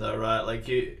transaction, though, right? Like,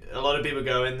 a lot of people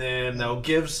go in there and they'll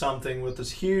give something with this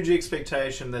huge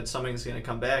expectation that something's going to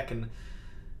come back, and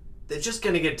they're just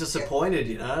going to get disappointed,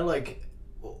 you know? Like,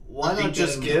 why not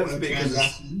just give? Because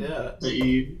that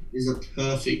is a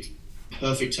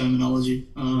perfect terminology.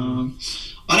 I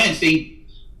don't think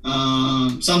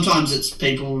sometimes it's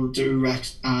people do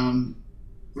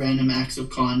random acts of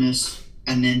kindness,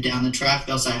 and then down the track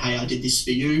they'll say, hey, I did this for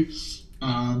you.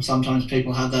 Sometimes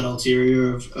people have that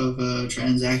ulterior of a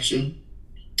transaction,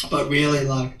 but really,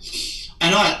 like,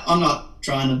 and I'm not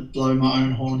trying to blow my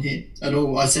own horn here at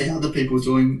all. I see other people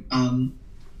doing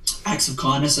acts of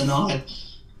kindness, and I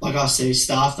see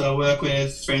staff that I work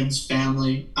with, friends,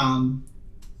 family,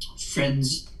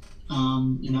 friends,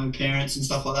 parents and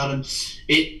stuff like that, and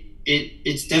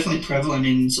it's definitely prevalent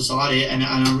in society, and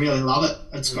I really love it.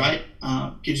 It's great.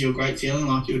 Gives you a great feeling,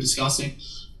 like you were discussing.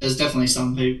 There's definitely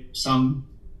some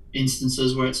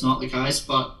instances where it's not the case,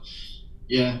 but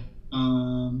yeah,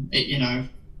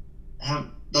 have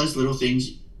those little things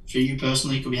for you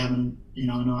personally. You could be having,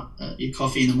 your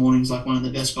coffee in the morning's like one of the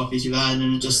best coffees you've had,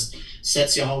 and it just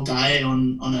sets your whole day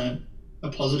on a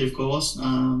positive course.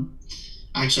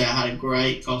 Actually, I had a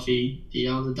great coffee the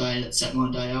other day that set my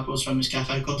day up. It was from this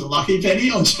cafe called the Lucky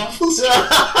Penny on Chapel Street.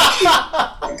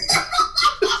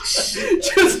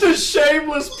 Just a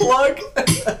shameless plug.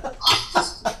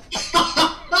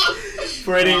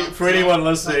 For anyone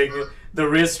listening, the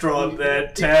restaurant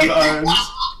that Tab owns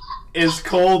is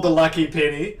called the Lucky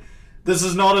Penny. This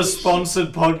is not a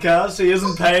sponsored podcast. He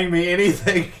isn't paying me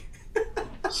anything.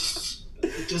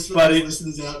 Just for those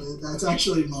listeners out there, that's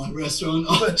actually my restaurant.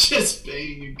 I'm just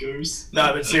being a goose.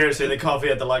 No, but seriously, the coffee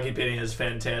at the Lucky Penny is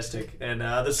fantastic. And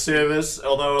the service,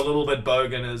 although a little bit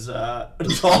bogan, is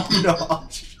top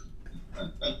notch.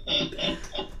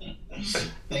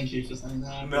 Thank you for saying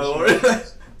that. No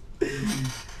worries.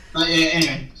 But yeah,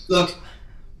 anyway, look,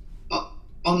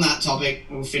 on that topic,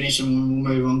 we'll finish and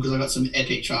we'll move on, because I've got some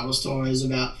epic travel stories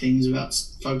about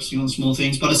focusing on small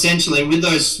things. But essentially, with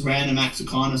those random acts of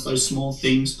kindness, those small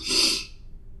things,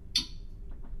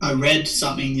 I read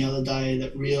something the other day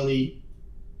that really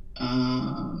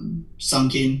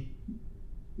sunk in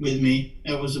with me.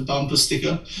 It was a bumper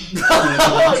sticker.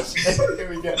 Here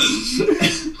we go.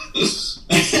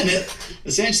 And it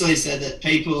essentially said that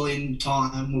people in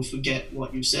time will forget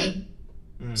what you've said.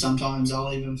 Sometimes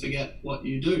they'll even forget what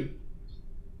you do.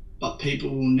 But people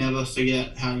will never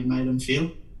forget how you made them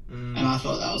feel. And I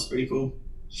thought that was pretty cool.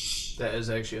 That is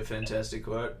actually a fantastic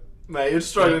quote. Mate, you're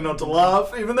struggling not to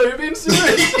laugh, even though you're being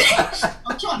serious.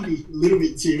 I'm trying to be a little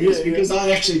bit serious because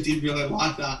I actually did really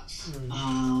like that.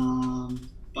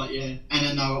 But yeah, and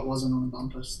then no, it wasn't on a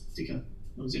bumper sticker.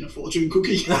 It was in a fortune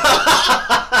cookie.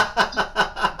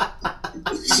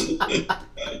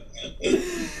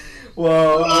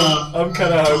 Well, I'm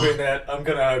kind of hoping that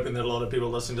a lot of people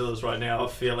listening to this right now are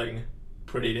feeling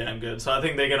pretty damn good. So I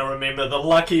think they're going to remember the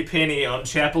lucky penny on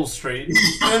Chapel Street.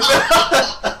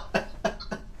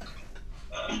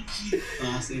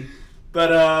 Classic.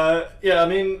 But yeah, I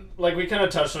mean, like we kind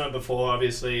of touched on it before.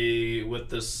 Obviously, with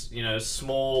this,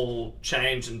 small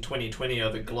change in 2020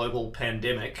 of a global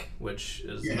pandemic, which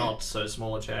is not so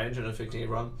small a change and affecting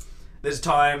everyone. There's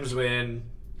times when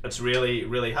it's really,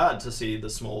 really hard to see the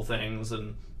small things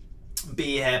and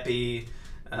be happy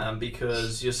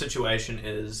because your situation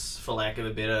is, for lack of a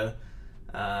better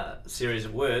series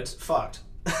of words, fucked.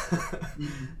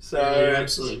 So,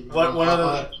 absolutely.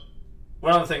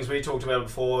 One of the things we talked about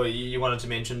before, you wanted to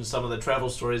mention some of the travel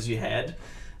stories you had.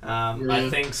 I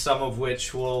think some of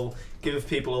which will give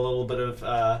people a little bit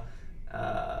of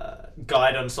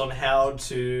guidance on how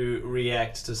to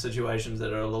react to situations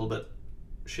that are a little bit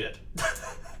shit.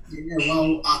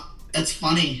 It's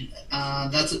funny.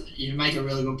 You make a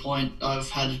really good point. I've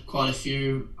had quite a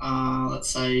few, let's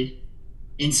say,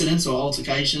 incidents or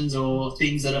altercations or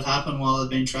things that have happened while I've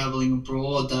been traveling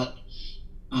abroad that,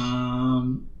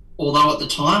 although at the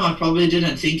time I probably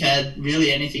didn't think had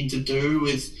really anything to do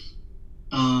with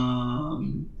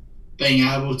being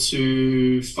able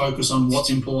to focus on what's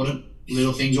important,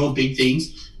 little things or big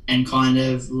things, and kind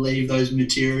of leave those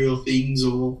material things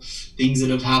or things that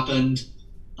have happened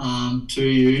to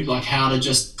you, like how to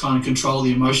just kind of control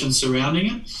the emotions surrounding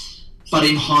it. But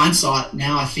in hindsight,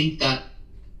 now I think that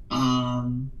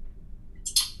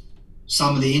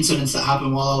some of the incidents that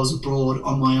happened while I was abroad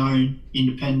on my own,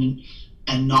 independent,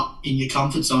 and not in your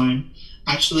comfort zone,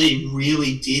 actually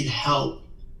really did help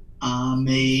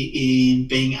me in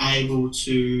being able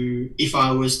to, if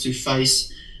I was to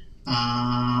face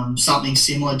something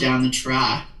similar down the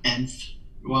track, and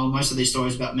well, most of these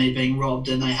stories about me being robbed,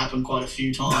 and they happened quite a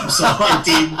few times, so I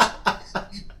did.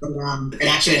 It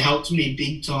actually helped me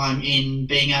big time in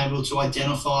being able to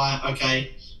identify,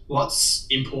 okay, what's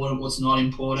important, what's not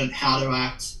important, how to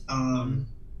act. And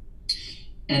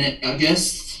I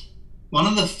guess one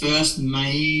of the first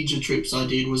major trips I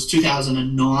did was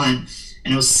 2009,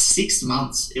 and it was 6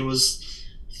 months. It was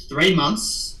 3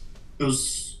 months. It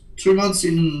was 2 months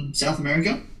in South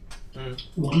America,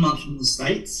 1 month in the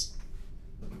States,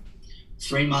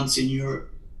 3 months in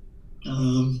Europe.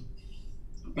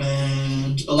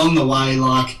 And along the way,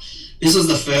 like, this was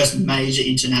the first major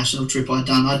international trip I'd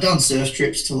done. I'd done surf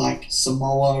trips to like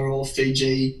Samoa or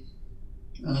Fiji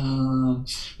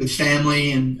with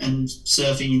family and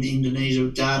surfing in Indonesia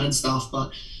with dad and stuff.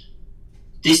 But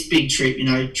this big trip,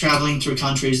 traveling through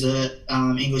countries that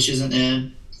English isn't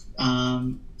their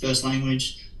first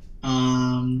language,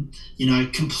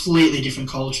 completely different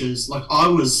cultures. Like, I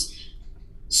was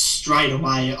straight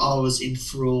away, I was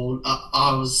enthralled.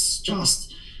 I was just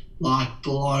like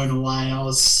blown away. I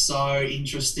was so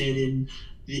interested in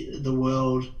the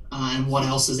world and what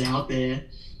else is out there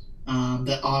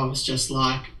that I was just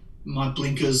like, my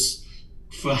blinkers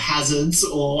for hazards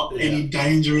or any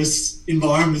dangerous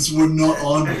environments were not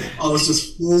on. I was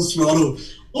just full throttle.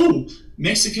 Oh,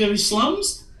 Mexico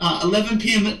slums, 11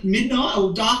 p.m. at midnight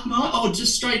or dark night,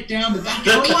 just straight down the back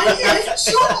alley. Yeah,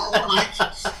 sure.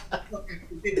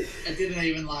 I didn't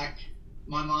even my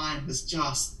mind was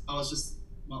just,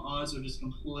 my eyes were just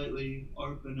completely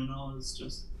open, and I was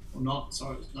just, not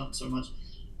so much.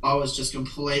 I was just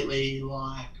completely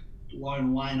blown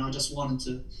away, and I just wanted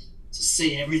to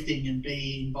see everything and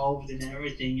be involved in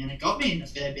everything. And it got me in a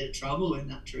fair bit of trouble in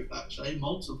that trip, actually,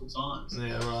 multiple times.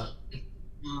 Yeah, right.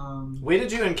 Where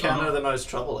did you encounter the most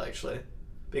trouble, actually?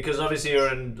 Because obviously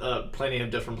you're in plenty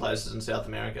of different places in South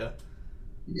America.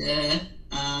 Yeah,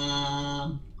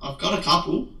 I've got a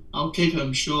couple. I'll keep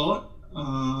them short.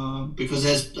 Because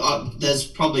there's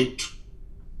probably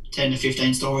 10 to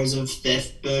 15 stories of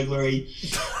theft, burglary,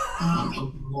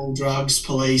 all drugs,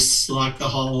 police, like the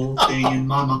whole thing, and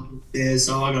my mum upstairs,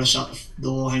 so I gotta shut the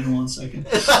door. Hang on 1 second.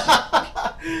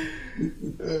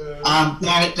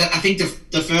 I think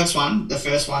the first one,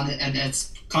 and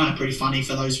it's kind of pretty funny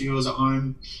for those viewers at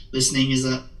home listening, is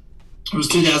that It was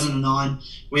 2009.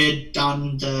 We had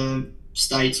done the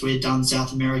States, we had done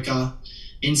South America.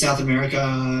 In South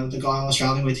America, the guy I was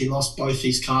traveling with, he lost both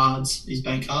his cards, his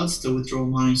bank cards, to withdraw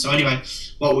money. So anyway,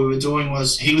 what we were doing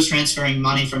was he was transferring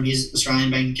money from his Australian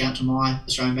bank account to my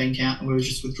Australian bank account, and we were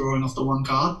just withdrawing off the one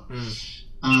card.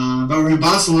 But we were in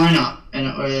Barcelona, and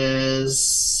it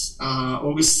was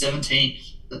August 17th,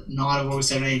 the night of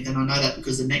August 17th, and I know that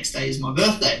because the next day is my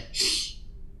birthday.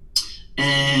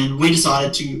 And we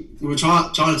decided we were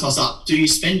trying to toss up, do you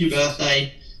spend your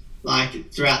birthday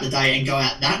like throughout the day and go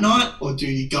out that night, or do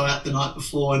you go out the night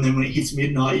before and then when it hits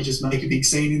midnight you just make a big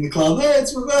scene in the club? Hey,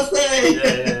 it's my birthday!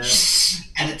 Yeah.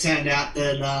 And it turned out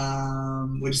that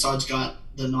we decided to go out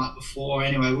the night before.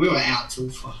 Anyway, we were out till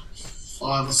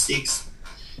 5 or 6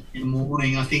 in the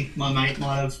morning. I think my mate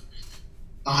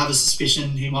I have a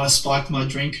suspicion he might have spiked my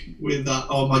drink with,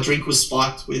 my drink was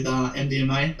spiked with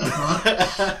MDMA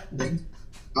that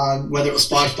night. Whether it was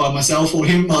spiked by myself or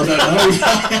him, I don't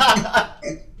know.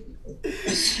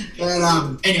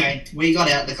 But anyway, we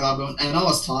got out the club and I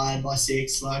was tired by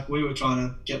 6. Like, we were trying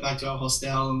to get back to our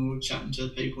hostel and we were chatting to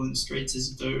people in the streets,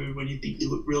 as you do when you think you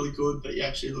look really good but you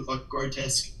actually look like a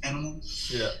grotesque animal.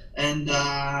 Yeah. And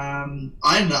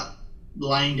I ended up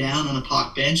laying down on a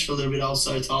park bench for a little bit. I was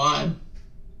so tired.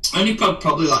 Only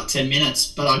probably like 10 minutes,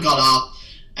 but I got up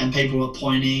and people were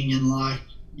pointing and like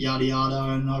yada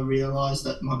yada, and I realised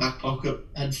that my back pocket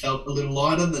had felt a little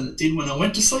lighter than it did when I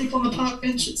went to sleep on the park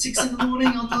bench at 6 in the morning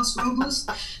on Las Robles.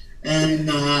 And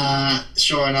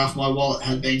sure enough, my wallet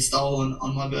had been stolen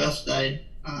on my birthday.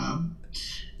 Now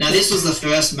this was the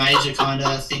first major kind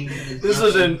of thing. This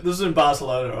was in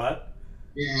Barcelona, right?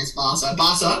 Yeah, it's Barca.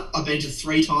 Barca, I've been to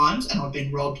 3 times and I've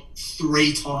been robbed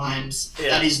 3 times.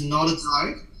 Yeah. That is not a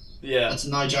joke. Yeah. That's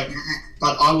no joke.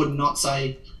 But I would not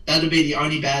say that would be the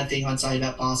only bad thing I'd say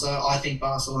about Barca. I think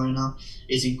Barcelona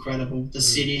is incredible. The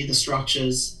city, the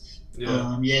structures.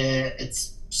 Yeah.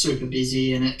 It's super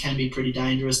busy and it can be pretty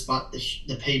dangerous. But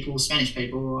the people, Spanish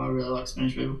people, I really like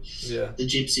Spanish people. Yeah. The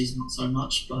gypsies, not so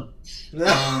much. But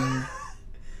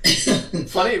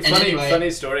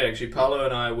funny story actually. Paolo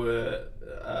and I were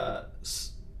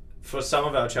for some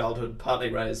of our childhood partly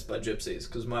raised by gypsies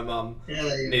because my mum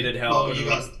needed help. Well,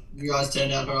 you guys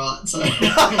turned out alright. So,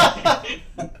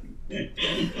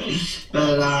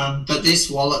 but this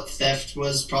wallet theft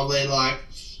was probably like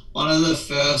one of the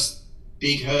first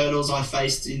big hurdles I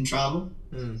faced in travel.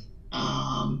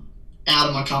 Out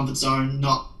of my comfort zone,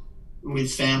 not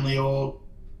with family or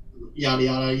yada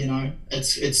yada. You know,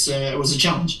 it was a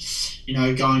challenge. You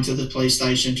know, going to the police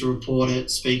station to report it,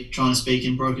 trying to speak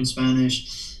in broken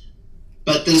Spanish.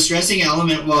 But the distressing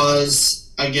element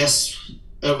was, I guess,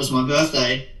 it was my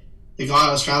birthday. The guy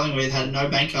I was traveling with had no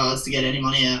bank cards to get any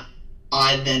money out.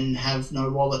 I then have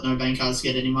no wallet, no bank cards to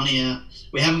get any money out.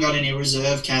 We haven't got any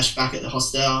reserve cash back at the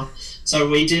hostel. So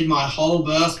we did my whole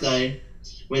birthday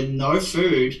with no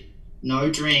food, no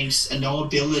drinks, and no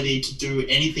ability to do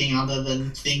anything other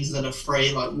than things that are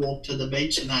free, like walk to the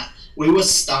beach and that. We were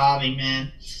starving,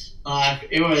 man. Like,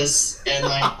 it was, and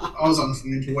like, I was on the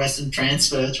phone to Western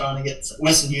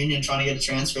Union trying to get a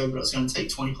transfer, but it was going to take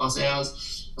 20 plus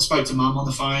hours. I spoke to Mum on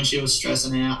the phone. She was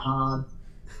stressing out hard.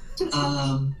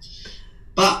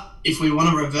 But if we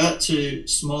want to revert to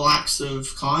small acts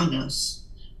of kindness,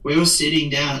 we were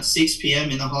sitting down at 6 p.m.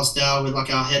 in the hostel with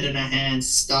like our head in our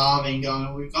hands, starving,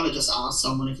 going, we've got to just ask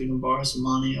someone if we can borrow some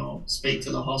money or speak to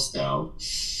the hostel.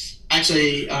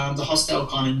 Actually, the hostel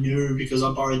kind of knew because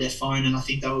I borrowed their phone and I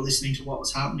think they were listening to what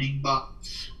was happening. But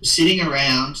we're sitting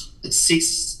around at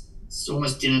 6, it's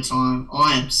almost dinner time.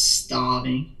 I am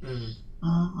starving.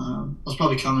 I was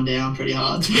probably coming down pretty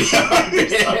hard. I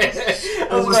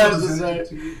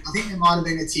think there might have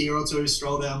been a tear or two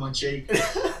stroll down my cheek.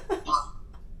 But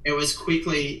it was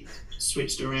quickly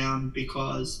switched around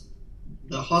because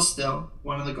the hostel,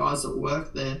 one of the guys that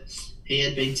worked there, he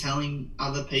had been telling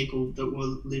other people that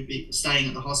were staying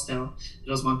at the hostel that it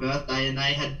was my birthday, and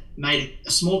they had made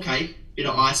a small cake, bit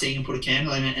of icing, and put a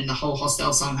candle in it, and the whole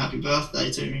hostel sung "Happy Birthday"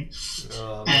 to me,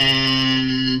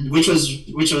 and which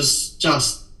was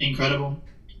just incredible.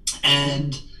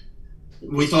 And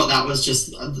we thought that was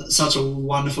just such a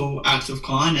wonderful act of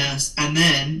kindness. And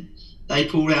then they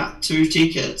pulled out 2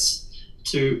 tickets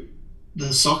to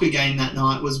the soccer game that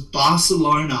night. Was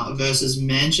Barcelona versus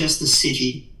Manchester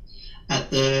City at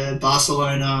the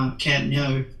Barcelona Camp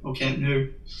Nou.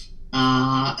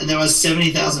 And there was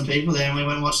 70,000 people there, and we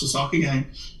went and watched the soccer game.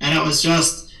 And it was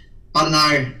just, I don't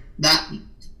know, that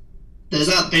there's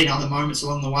been other moments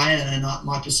along the way, and then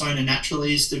my persona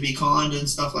naturally is to be kind and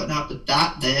stuff like that. But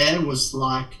that there was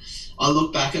like, I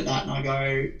look back at that and I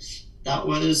go, that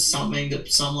was something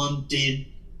that someone did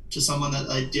to someone that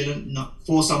they didn't know,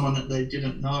 for someone that they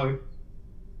didn't know.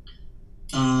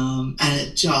 And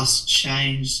it just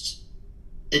changed.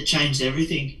 It changed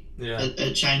everything. Yeah.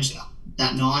 It changed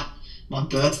that night. My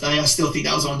birthday, I still think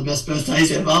that was one of the best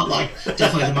birthdays ever. Like,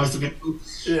 definitely the most eventful.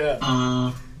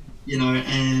 Yeah. You know,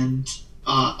 and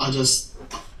I just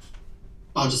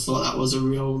thought that was a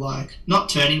real, like, not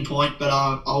turning point, but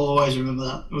I'll always remember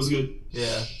that. It was good.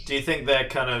 Yeah. Do you think that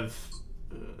kind of,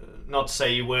 not to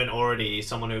say you weren't already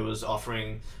someone who was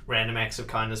offering random acts of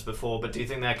kindness before, but do you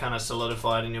think that kind of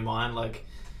solidified in your mind, like,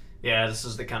 yeah, this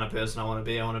is the kind of person I want to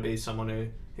be. I want to be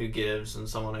someone who gives and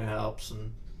someone who helps.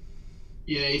 And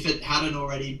yeah, if it hadn't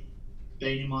already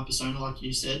been in my persona, like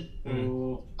you said,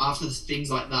 or after things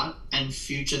like that and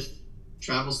future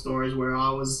travel stories where I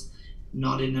was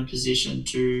not in a position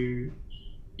to,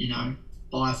 you know,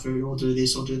 buy food or do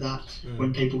this or do that,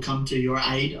 when people come to your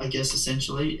aid, I guess,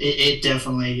 essentially, it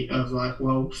definitely of like,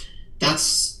 well,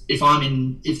 that's, if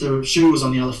the shoe was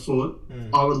on the other foot,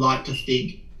 I would like to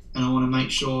think, and I want to make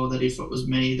sure that if it was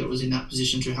me that was in that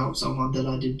position to help someone, that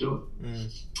I did do it.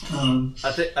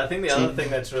 I think the other thing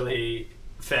that's really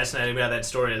fascinating about that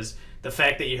story is the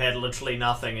fact that you had literally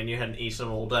nothing and you hadn't eaten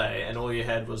all day and all you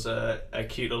had was a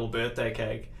cute little birthday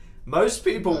cake. Most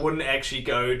people wouldn't actually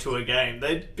go to a game.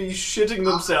 They'd be shitting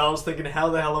themselves thinking, how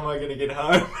the hell am I going to get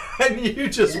home? And you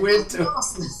just went to...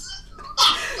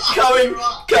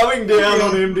 coming down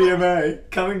on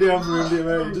MDMA. Coming down from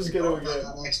MDMA, you just get to a game.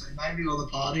 Actually, maybe all the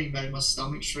partying made my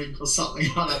stomach shrink or something,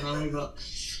 I don't know,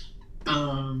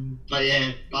 but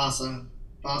yeah, Barcelona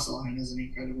is an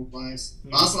incredible place.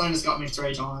 Barcelona's got me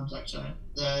 3 times, actually.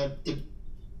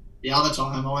 The other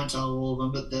time, I won't tell all of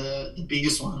them, but the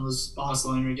biggest one was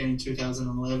Barcelona again in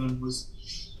 2011.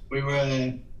 We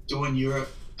were doing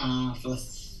Europe for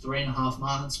 3.5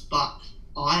 months, but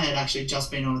I had actually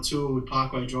just been on a tour with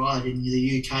Parkway Drive in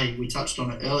the UK. We touched on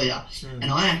it earlier.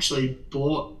 And I actually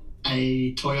bought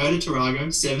a Toyota Tarago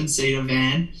 7-seater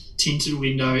van, tinted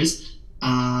windows,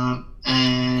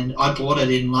 and I bought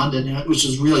it in London, which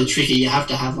was really tricky. You have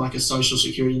to have like a social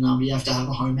security number. You have to have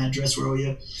a home address where all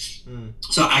your...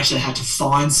 So I actually had to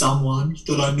find someone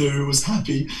that I knew was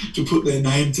happy to put their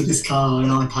name to this car,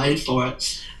 and I paid for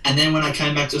it. And then when I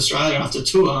came back to Australia after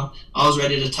tour, I was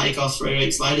ready to take off 3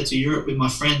 weeks later to Europe with my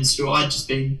friends who I'd just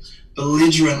been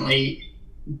belligerently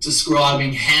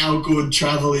describing how good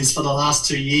travel is for the last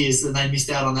 2 years, and they missed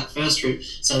out on that first trip.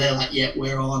 So they're like, yeah,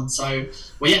 we're on. So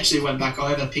we actually went back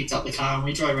over, picked up the car, and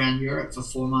we drove around Europe for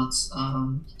 4 months,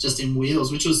 just in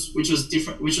wheels, which was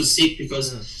different, which was sick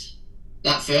because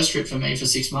that first trip for me for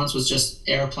 6 months was just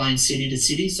airplane city to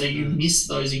city. So you miss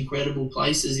those incredible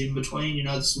places in between, you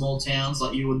know, the small towns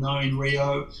like you would know in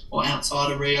Rio or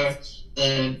outside of Rio,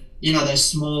 those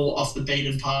small off the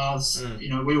beaten paths. You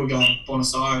know, we were going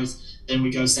Buenos Aires, then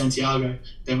we go Santiago,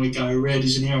 then we go Rio de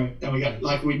Janeiro, then we go,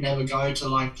 like, we'd never go to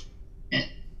like,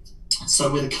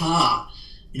 so with a car,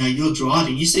 you know, you're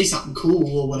driving, you see something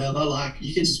cool or whatever, like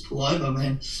you can just pull over,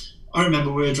 man. I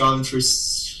remember we were driving through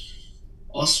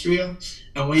Austria,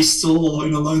 and we saw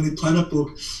in a Lonely Planet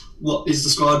book what is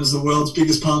described as the world's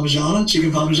biggest Parmigiana,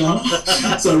 chicken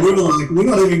Parmigiana. So we were like, we're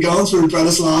not even going through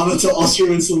Bratislava to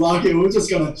Austria and Slovakia. We're just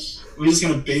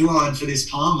gonna beeline for this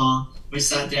Parma. We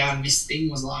sat down, and this thing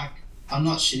was like, I'm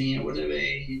not shitting it, would it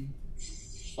be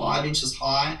 5 inches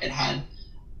high? It had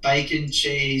bacon,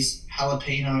 cheese,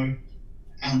 jalapeno,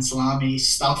 and salami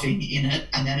stuffing in it,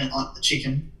 and then the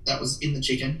chicken that was in the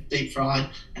chicken, deep fried,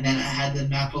 and then it had the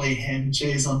Napoli ham and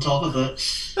cheese on top of it.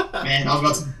 Man, I've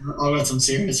got some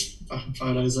serious fucking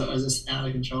photos that are just out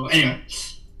of control. Anyway,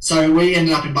 so we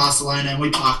ended up in Barcelona, and we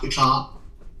parked the car,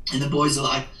 and the boys are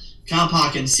like, can't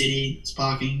park in the city, it's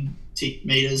parking tick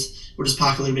meters, we'll just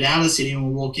park a little bit out of the city and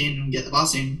we'll walk in and get the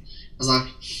bus in. I was like,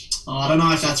 I don't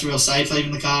know if that's real safe,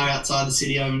 leaving the car outside the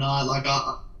city overnight. Like,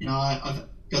 I've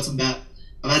got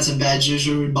I've had some bad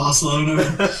juju in Barcelona.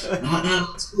 No,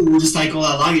 it's cool. We'll just take all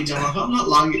our luggage. I'm like,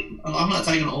 I'm not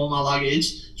taking all my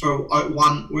luggage for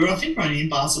one. I think we're only in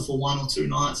Barca for 1 or 2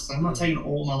 nights. So I'm not taking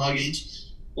all my luggage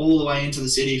all the way into the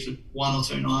city for 1 or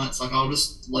 2 nights. Like, I'll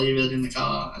just leave it in the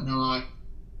car. And they're like,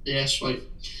 yeah, sweet.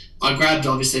 I grabbed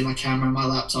obviously my camera, my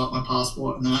laptop, my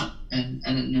passport, and that, and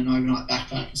an overnight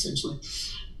backpack essentially.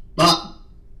 But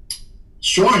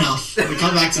sure enough, we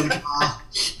come back to the car.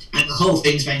 And the whole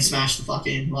thing's been smashed the fuck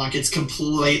in. Like, it's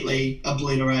completely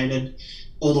obliterated.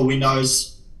 All the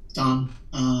windows done.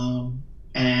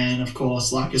 And, of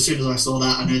course, like, as soon as I saw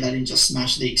that, I knew that he'd just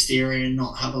smash the exterior and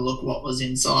not have a look what was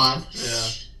inside. Yeah.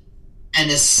 And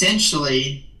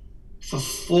essentially, for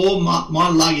 4 months, my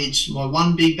luggage, my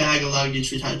one big bag of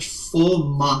luggage, which had 4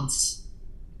 months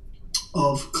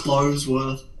of clothes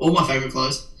worth, all my favourite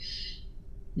clothes,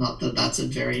 Not that that's a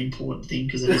very important thing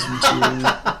because it is material.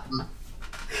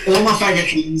 All my favourite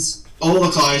things, all the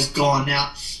clothes gone.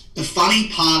 Now, the funny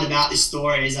part about this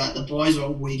story is that the boys were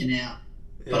wigging out,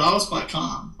 but I was quite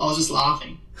calm. I was just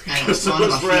laughing, and it was kind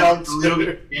of a little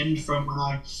bit end from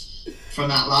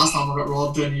that last time I got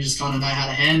robbed, and you just kind of know how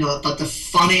to handle it. But the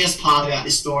funniest part about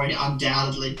this story,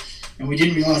 undoubtedly, and we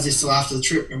didn't realise this till after the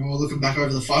trip, and we were looking back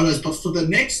over the photos. But for the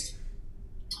next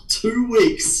 2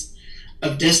 weeks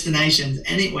of destinations,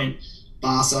 and it went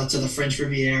Barca to the French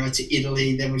Riviera to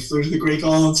Italy, then we flew to the Greek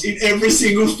islands. In every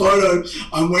single photo,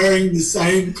 I'm wearing the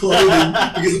same clothing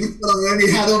because that's what I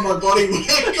only had on my body when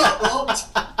I got robbed.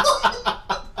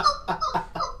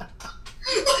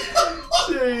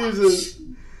 Jesus.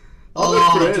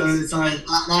 Dude,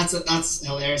 so that's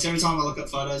hilarious. Every time I look at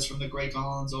photos from the Greek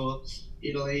islands or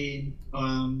Italy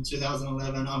in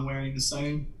 2011, I'm wearing the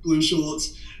same blue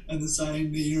shorts and the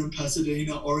same Nina and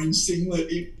Pasadena orange singlet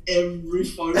in every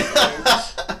photo.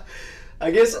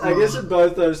 I guess in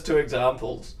both those two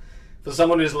examples, for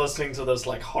someone who's listening to this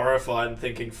like horrified and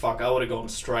thinking, fuck, I would have gone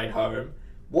straight home,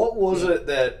 what was it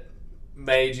that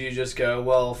made you just go,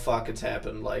 well, fuck, it's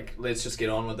happened, like, let's just get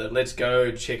on with it, let's go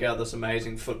check out this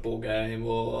amazing football game,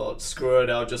 or screw it,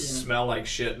 I'll just smell like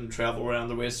shit and travel around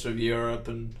the rest of Europe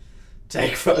and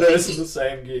take photos in the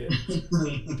same gear?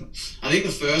 I think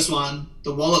the first one,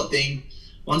 the wallet thing,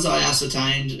 once I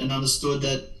ascertained and understood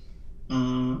that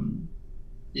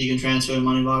you can transfer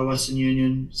money via Western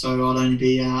Union, so I'd only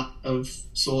be out of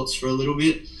sorts for a little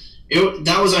bit.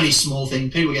 That was only a small thing.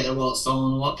 People get their wallets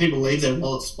stolen a lot. People leave their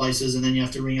wallets places, and then you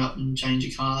have to ring up and change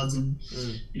your cards. And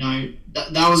you know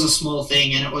that was a small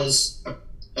thing, and it was a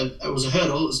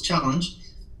hurdle. It was a challenge,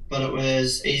 but it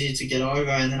was easy to get over.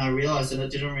 And then I realised that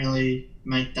it didn't really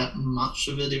make that much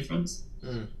of a difference.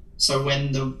 So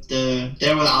when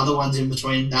there were other ones in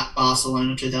between that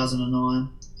Barcelona 2009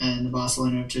 and the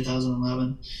Barcelona of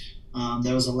 2011,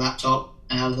 there was a laptop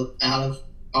out of.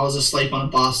 I was asleep on a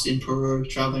bus in Peru,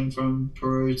 traveling from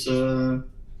Peru to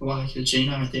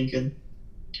Huaycachino, I think, and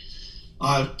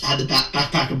I had the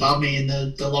backpack above me in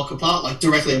the locker part, like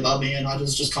directly above me, and I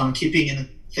was just kind of kipping in the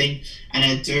thing, and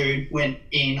a dude went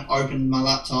in, opened my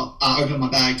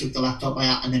bag, took the laptop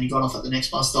out, and then he got off at the next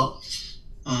bus stop.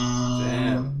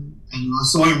 And I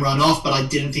saw him run off, but I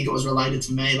didn't think it was related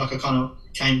to me. Like, I kind of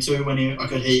came to when I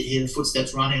could hear the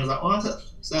footsteps running. I was like, "Oh,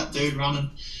 is that dude running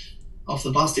off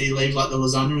the bus? Did he leave like the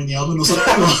lasagna in the oven or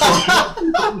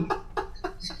something?"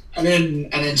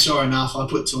 and then sure enough, I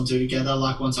put two and two together.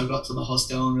 Like, once I got to the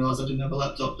hostel and realised I didn't have a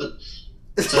laptop. But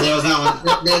so there was that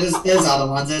one. There's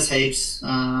other ones. There's heaps.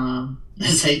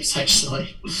 There's heaps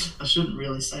actually. I shouldn't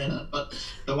really say that, but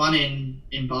the one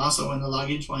in Barca when the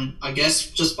luggage went, I guess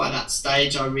just by that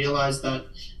stage I realised that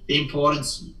the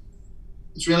importance.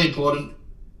 It's really important,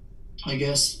 I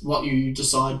guess, what you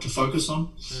decide to focus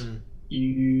on.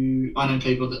 I know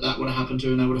people that would have happened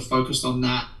to, and they would have focused on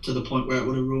that to the point where it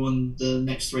would have ruined the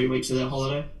next 3 weeks of their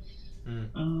holiday.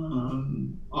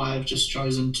 I've just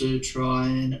chosen to try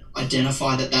and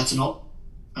identify that that's an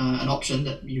option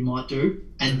that you might do,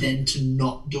 and then to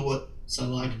not do it. So,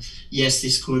 like, yes,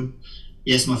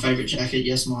 my favourite jacket,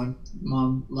 yes, my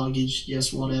luggage,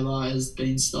 yes, whatever has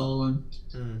been stolen.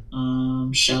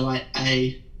 Shall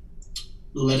I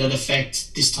let it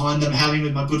affect this time that I'm having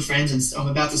with my good friends? And I'm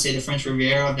about to see the French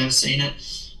Riviera. I've never seen it.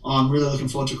 I'm really looking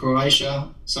forward to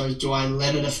Croatia. So do I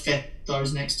let it affect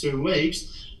those next 2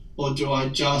 weeks, or do I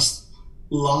just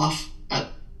laugh at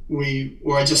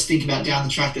or I just think about down the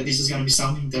track that this is going to be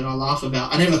something that I laugh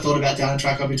about? I never thought about down the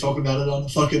track. I'd be talking about it on the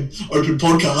fucking open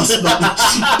podcast.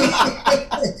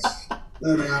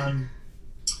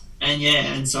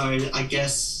 And so I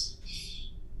guess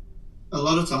a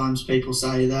lot of times people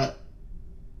say that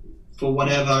for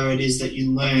whatever it is that you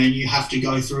learn, you have to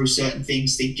go through certain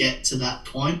things to get to that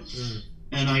point.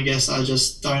 And I guess I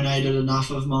just donated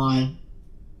enough of my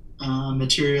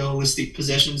materialistic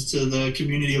possessions to the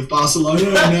community of Barcelona,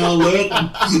 and now learn.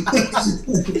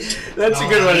 That's a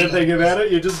good way to think about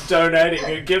it. You're just donating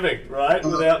and giving, right?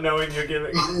 Without knowing you're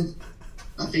giving.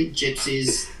 I think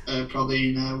gypsies are probably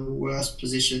in a worse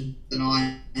position than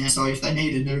I am. So if they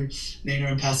need a new Nina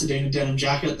and Pasadena denim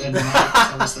jacket, then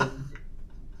obviously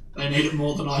they need it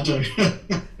more than I do.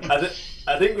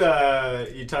 I think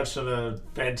you touched on a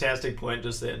fantastic point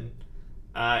just then,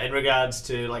 in regards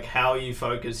to like how you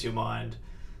focus your mind,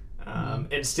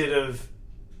 instead of,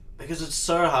 because it's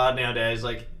so hard nowadays.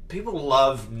 Like, people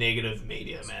love negative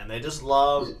media, man. They just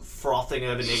love frothing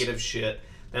over negative shit.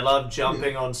 They love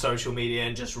jumping on social media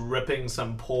and just ripping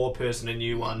some poor person a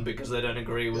new one because they don't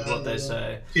agree with what they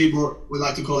say. We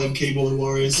like to call them keyboard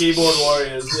warriors. Keyboard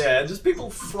warriors, yeah. Just people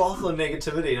froth on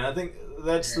negativity. And I think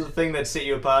that's the thing that set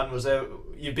you apart, was that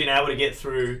you've been able to get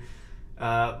through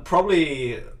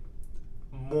probably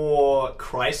more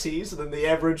crises than the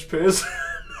average person.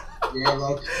 Yeah,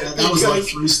 like that was like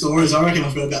 3 stories. I reckon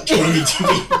I've got about 20 to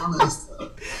be honest.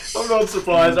 I'm not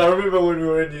surprised. I remember when we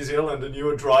were in New Zealand and you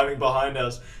were driving behind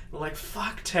us. We're like,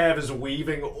 fuck, Tav is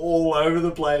weaving all over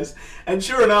the place. And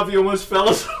sure enough, you almost fell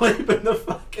asleep in the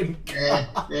fucking car.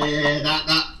 Yeah.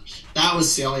 That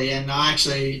was silly. And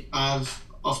I've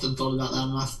often thought about that,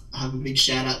 and I have a big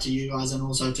shout out to you guys and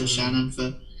also to Shannon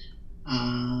for.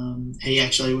 He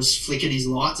actually was flicking his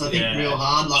lights, I think, real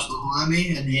hard, like behind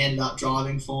me, and he ended up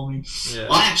driving for me. Yeah.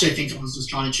 I actually think I was just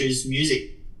trying to choose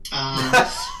music.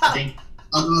 I think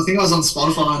I was on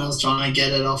Spotify and I was trying to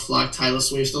get it off like Taylor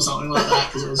Swift or something like that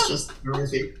because it was just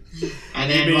horrific. And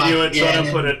then you were trying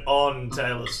to put it on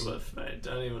Taylor Swift, mate.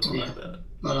 Don't even worry about it.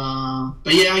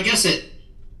 But yeah, I guess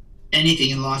anything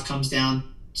in life comes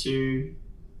down to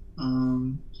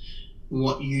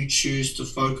what you choose to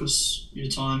focus your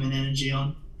time and energy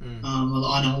on.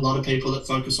 I know a lot of people that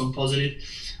focus on positive.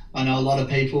 I know a lot of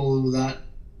people that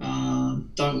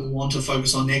don't want to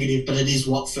focus on negative, but it is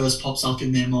what first pops up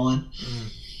in their mind.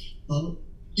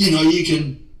 You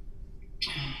can,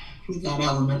 with that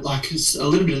element, like it's a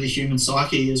little bit of the human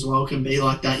psyche as well can be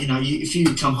like that. If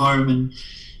you come home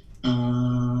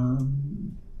and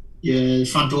your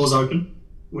front door's open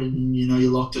when you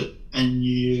locked it, and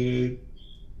you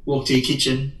walk to your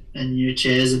kitchen and your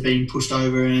chairs are being pushed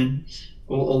over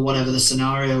or whatever the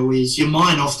scenario is, your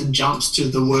mind often jumps to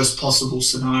the worst possible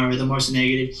scenario, the most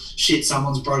negative shit,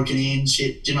 someone's broken in,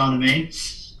 shit, do you know what I mean?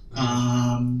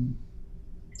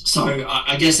 So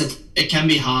I guess it can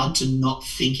be hard to not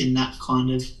think in that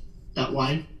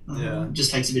way. It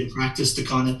just takes a bit of practice to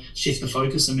kind of shift the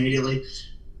focus immediately.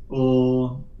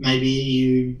 Or maybe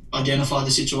you identify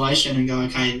the situation and go,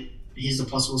 okay, here's the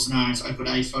possible scenarios. I could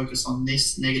A, focus on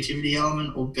this negativity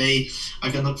element, or B,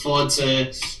 I can look forward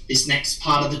to this next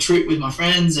part of the trip with my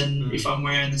friends, and if I'm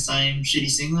wearing the same shitty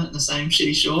singlet and the same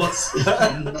shitty shorts,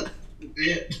 then that's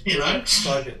it,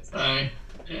 Like it. So,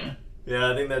 yeah.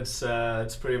 Yeah, I think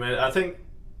it's pretty amazing. I think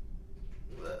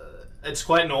it's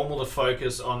quite normal to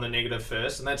focus on the negative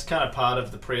first, and that's kind of part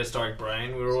of the prehistoric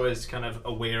brain. We're always kind of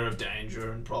aware of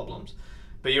danger and problems.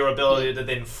 But your ability to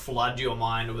then flood your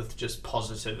mind with just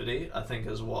positivity, I think,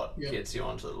 is what gets you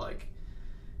onto,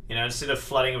 instead of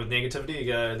flooding it with negativity,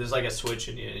 you go, there's like a switch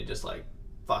in you, and you're just like,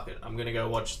 fuck it, I'm going to go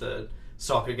watch the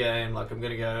soccer game, I'm going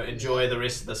to go enjoy the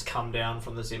rest of this come down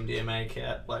from this MDMA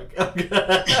cat,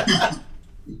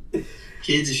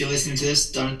 Kids, if you're listening to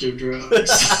this, don't do drugs.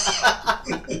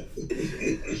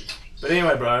 But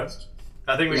anyway, bro,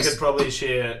 I think we could probably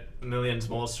share millions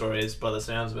more stories by the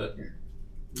sounds of it.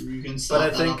 You can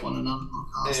start up on another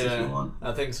podcast if you want.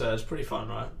 I think so. It's pretty fun,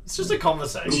 right? It's just a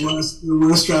conversation. The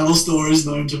worst travel stories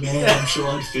known to man. I'm sure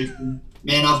I'd fit them.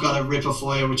 Man, I've got a ripper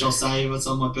for you, which I'll save. It's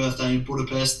on my birthday in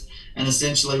Budapest. And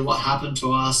essentially what happened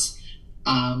to us,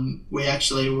 we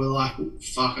actually were like,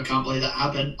 fuck, I can't believe that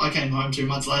happened. I came home 2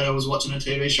 months later, I was watching a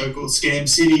TV show called Scam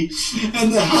City,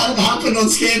 and that happened on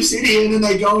Scam City, and then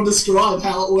they go and describe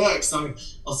how it works. So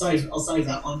I'll save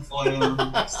that one for you.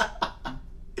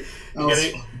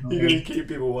 You're going to keep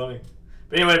people wanting.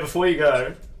 But anyway, before you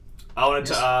go, I wanted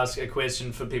to ask a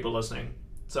question for people listening.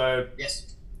 So,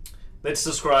 let's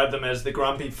describe them as the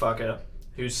grumpy fucker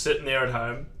who's sitting there at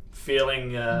home,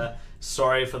 feeling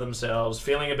sorry for themselves,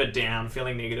 feeling a bit down,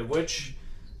 feeling negative, which,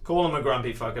 call them a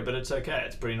grumpy fucker, but it's okay.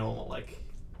 It's pretty normal. Like,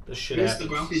 the shit happens. Who's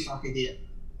the grumpy fucker here?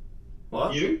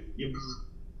 What? You? Your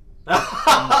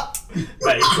brother.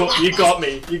 Mate, you got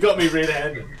me. You got me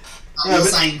red-handed. You're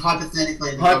saying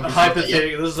hypothetically.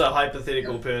 Hypothetically, this is a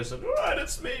hypothetical person. All right,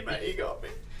 it's me, mate. You got me.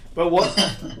 But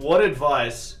what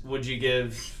advice would you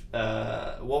give?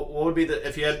 What would be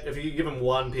if you could give him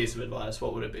one piece of advice?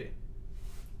 What would it be?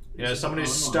 Someone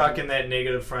who's stuck in that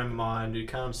negative frame of mind, who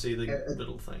can't see the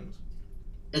little things.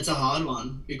 It's a hard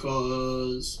one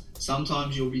because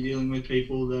sometimes you'll be dealing with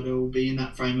people that will be in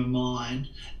that frame of mind,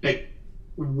 but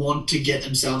want to get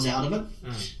themselves out of it,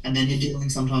 and then you're dealing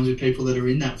sometimes with people that are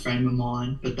in that frame of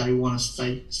mind but they want to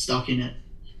stay stuck in it,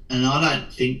 and I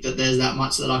don't think that there's that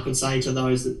much that I could say to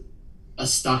those that are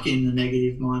stuck in the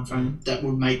negative mind frame that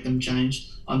would make them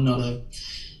change. I'm not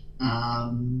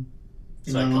I'm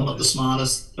not the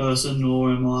smartest person,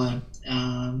 nor am I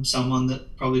someone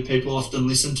that probably people often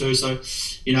listen to, so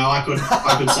I could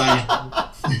say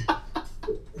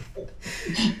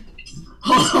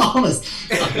honest.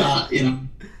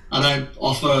 I don't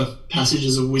offer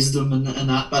passages of wisdom and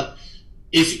that, but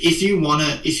if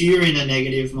you're in a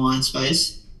negative mind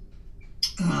space,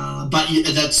 but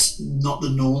that's not the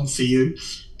norm for you,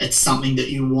 it's something that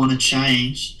you want to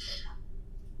change,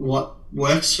 what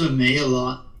works for me a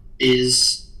lot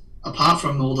is, apart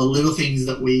from all the little things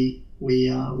that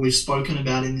we've spoken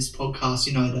about in this podcast,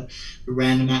 you know, the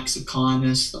random acts of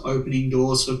kindness, the opening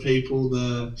doors for people,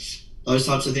 those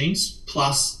types of things.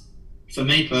 Plus, for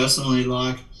me personally,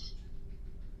 like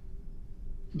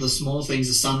the small things,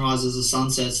 the sunrises, the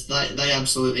sunsets, they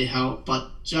absolutely help. But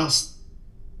just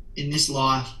in this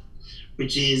life,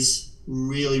 which is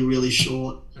really, really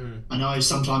short, I know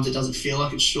sometimes it doesn't feel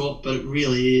like it's short, but it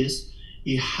really is.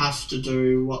 You have to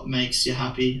do what makes you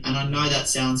happy. And I know that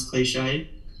sounds cliche,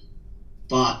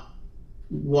 but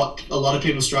what a lot of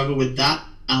people struggle with that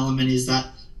element is that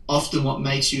often what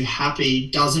makes you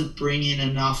happy doesn't bring in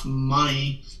enough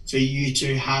money for you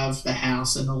to have the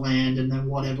house and the land and then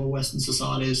whatever Western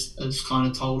society has kind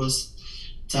of told us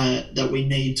that we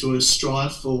need to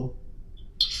strive for.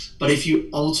 But if you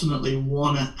ultimately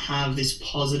want to have this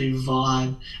positive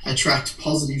vibe, attract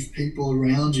positive people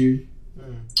around you,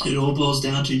 it all boils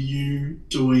down to you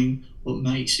doing what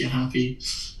makes you happy.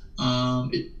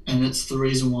 And it's the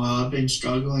reason why I've been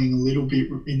struggling a little bit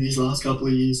in these last couple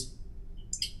of years,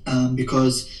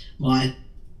 because my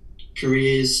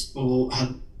careers or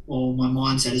my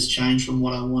mindset has changed from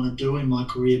what I want to do in my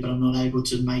career, but I'm not able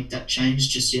to make that change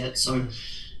just yet. So,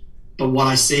 but what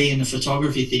I see in the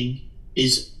photography thing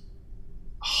is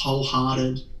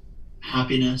wholehearted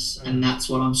happiness, and that's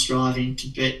what I'm striving to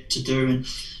do. And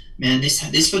man,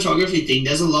 this photography thing,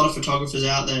 there's a lot of photographers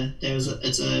out there.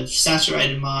 It's a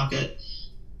saturated market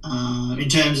in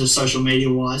terms of social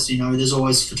media wise. You know, there's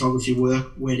always photography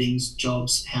work, weddings,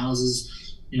 jobs,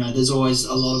 houses. You know, there's always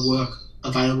a lot of work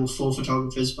available for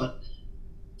photographers. But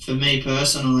for me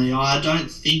personally, I don't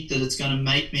think that it's going to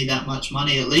make me that much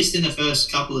money, at least in the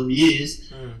first couple of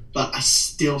years. But I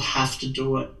still have to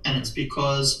do it, and it's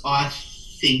because I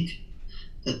think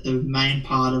that the main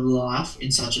part of life in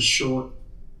such a short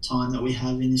time that we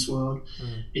have in this world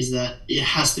is that it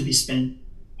has to be spent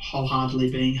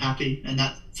wholeheartedly being happy, and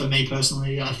that for me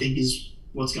personally I think is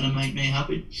what's going to make me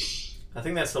happy. I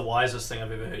think that's the wisest thing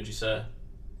I've ever heard you say.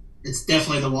 It's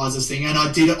definitely the wisest thing, and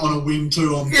I did it on a whim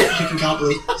too. I can't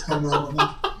believe it's coming out of my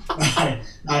mouth.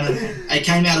 No. It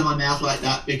came out of my mouth like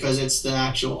that because it's the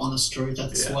actual honest truth.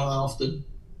 That's what I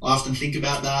often think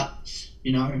about that.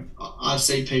 You know, I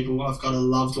see people, I've got a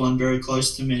loved one very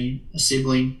close to me, a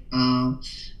sibling,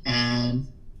 and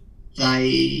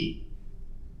they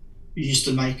used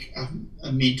to make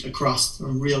a crust, a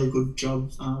really good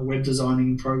job, web designing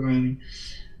and programming,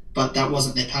 but that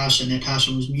wasn't their passion. Their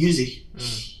passion was music,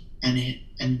 and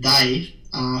they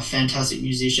are fantastic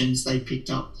musicians. They picked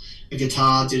up a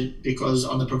guitar because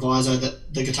on the proviso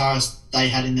that the guitarist they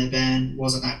had in their band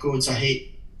wasn't that good, so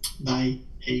I'm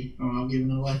giving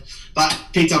it away, but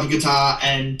picked up a guitar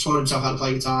and taught himself how to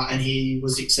play guitar, and he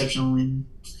was exceptional in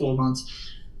 4 months.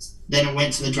 Then it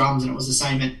went to the drums and it was the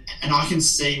same, and I can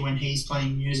see when he's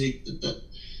playing music that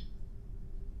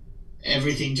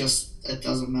everything it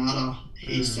doesn't matter.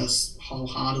 He's just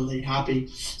wholeheartedly happy.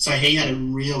 So he had a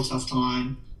real tough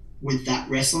time with that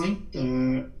wrestling.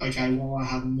 I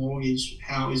have a mortgage.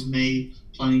 How is me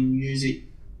playing music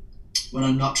when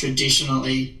I'm not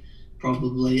traditionally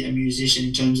probably a musician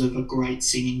in terms of a great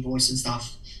singing voice and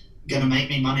stuff, going to make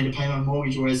me money to pay my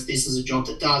mortgage, whereas this is a job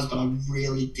that does, but I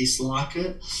really dislike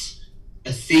it.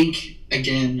 I think,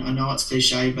 again, I know it's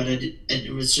cliche, but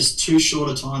it was just too short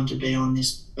a time to be on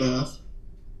this earth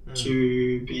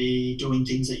to be doing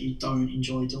things that you don't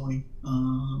enjoy doing.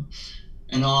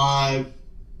 And I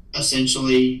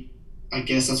essentially, I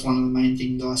guess that's one of the main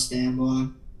things I stand by.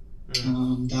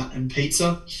 That and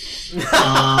pizza.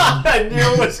 I knew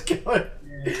it was going.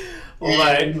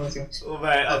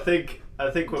 Mate, I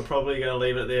think we're probably going to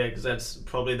leave it there because that's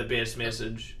probably the best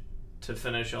message to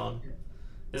finish on.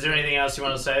 Is there anything else you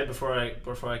want to say before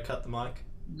I cut the mic?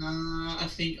 No, I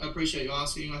appreciate you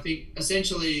asking. I think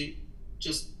essentially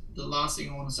just the last thing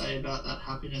I want to say about that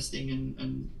happiness thing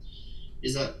and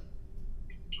is that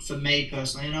for me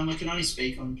personally, and I can only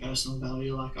speak on personal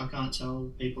value, like I can't tell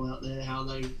people out there how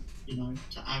they,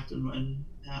 to act and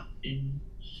how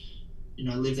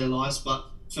live their lives, but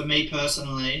for me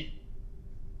personally,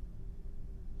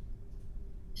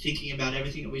 thinking about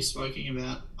everything that we've spoken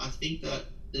about, I think that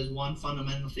there's one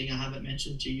fundamental thing I haven't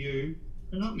mentioned to you,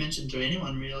 and not mentioned to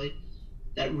anyone really,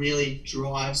 that really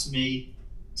drives me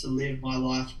to live my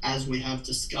life as we have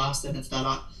discussed, and it's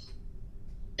that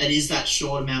it is that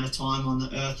short amount of time on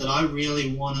the earth that I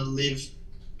really want to live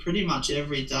pretty much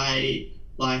every day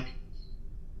like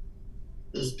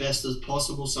as best as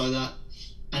possible, so that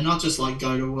and not just like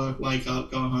go to work, wake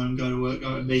up, go home, go to work,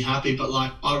 go and be happy, but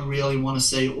like I really want to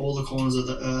see all the corners of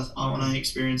the earth. I want to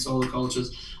experience all the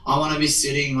cultures. I want to be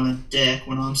sitting on a deck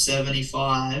when I'm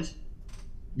 75.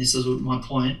 This is my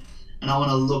point, and I want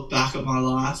to look back at my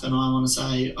life and I want to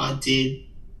say I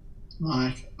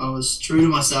was true to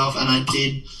myself and I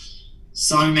did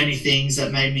so many things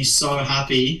that made me so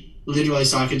happy, literally,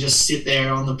 so I could just sit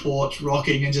there on the porch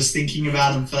rocking and just thinking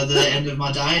about them for the end of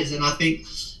my days. And I think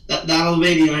that'll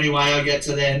be the only way I get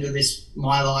to the end of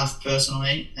my life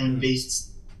personally and be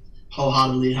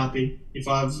wholeheartedly happy. If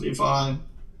I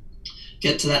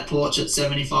get to that porch at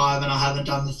 75 and I haven't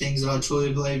done the things that I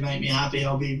truly believe make me happy,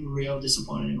 I'll be real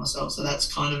disappointed in myself. So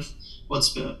that's kind of what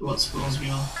spurs me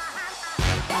on.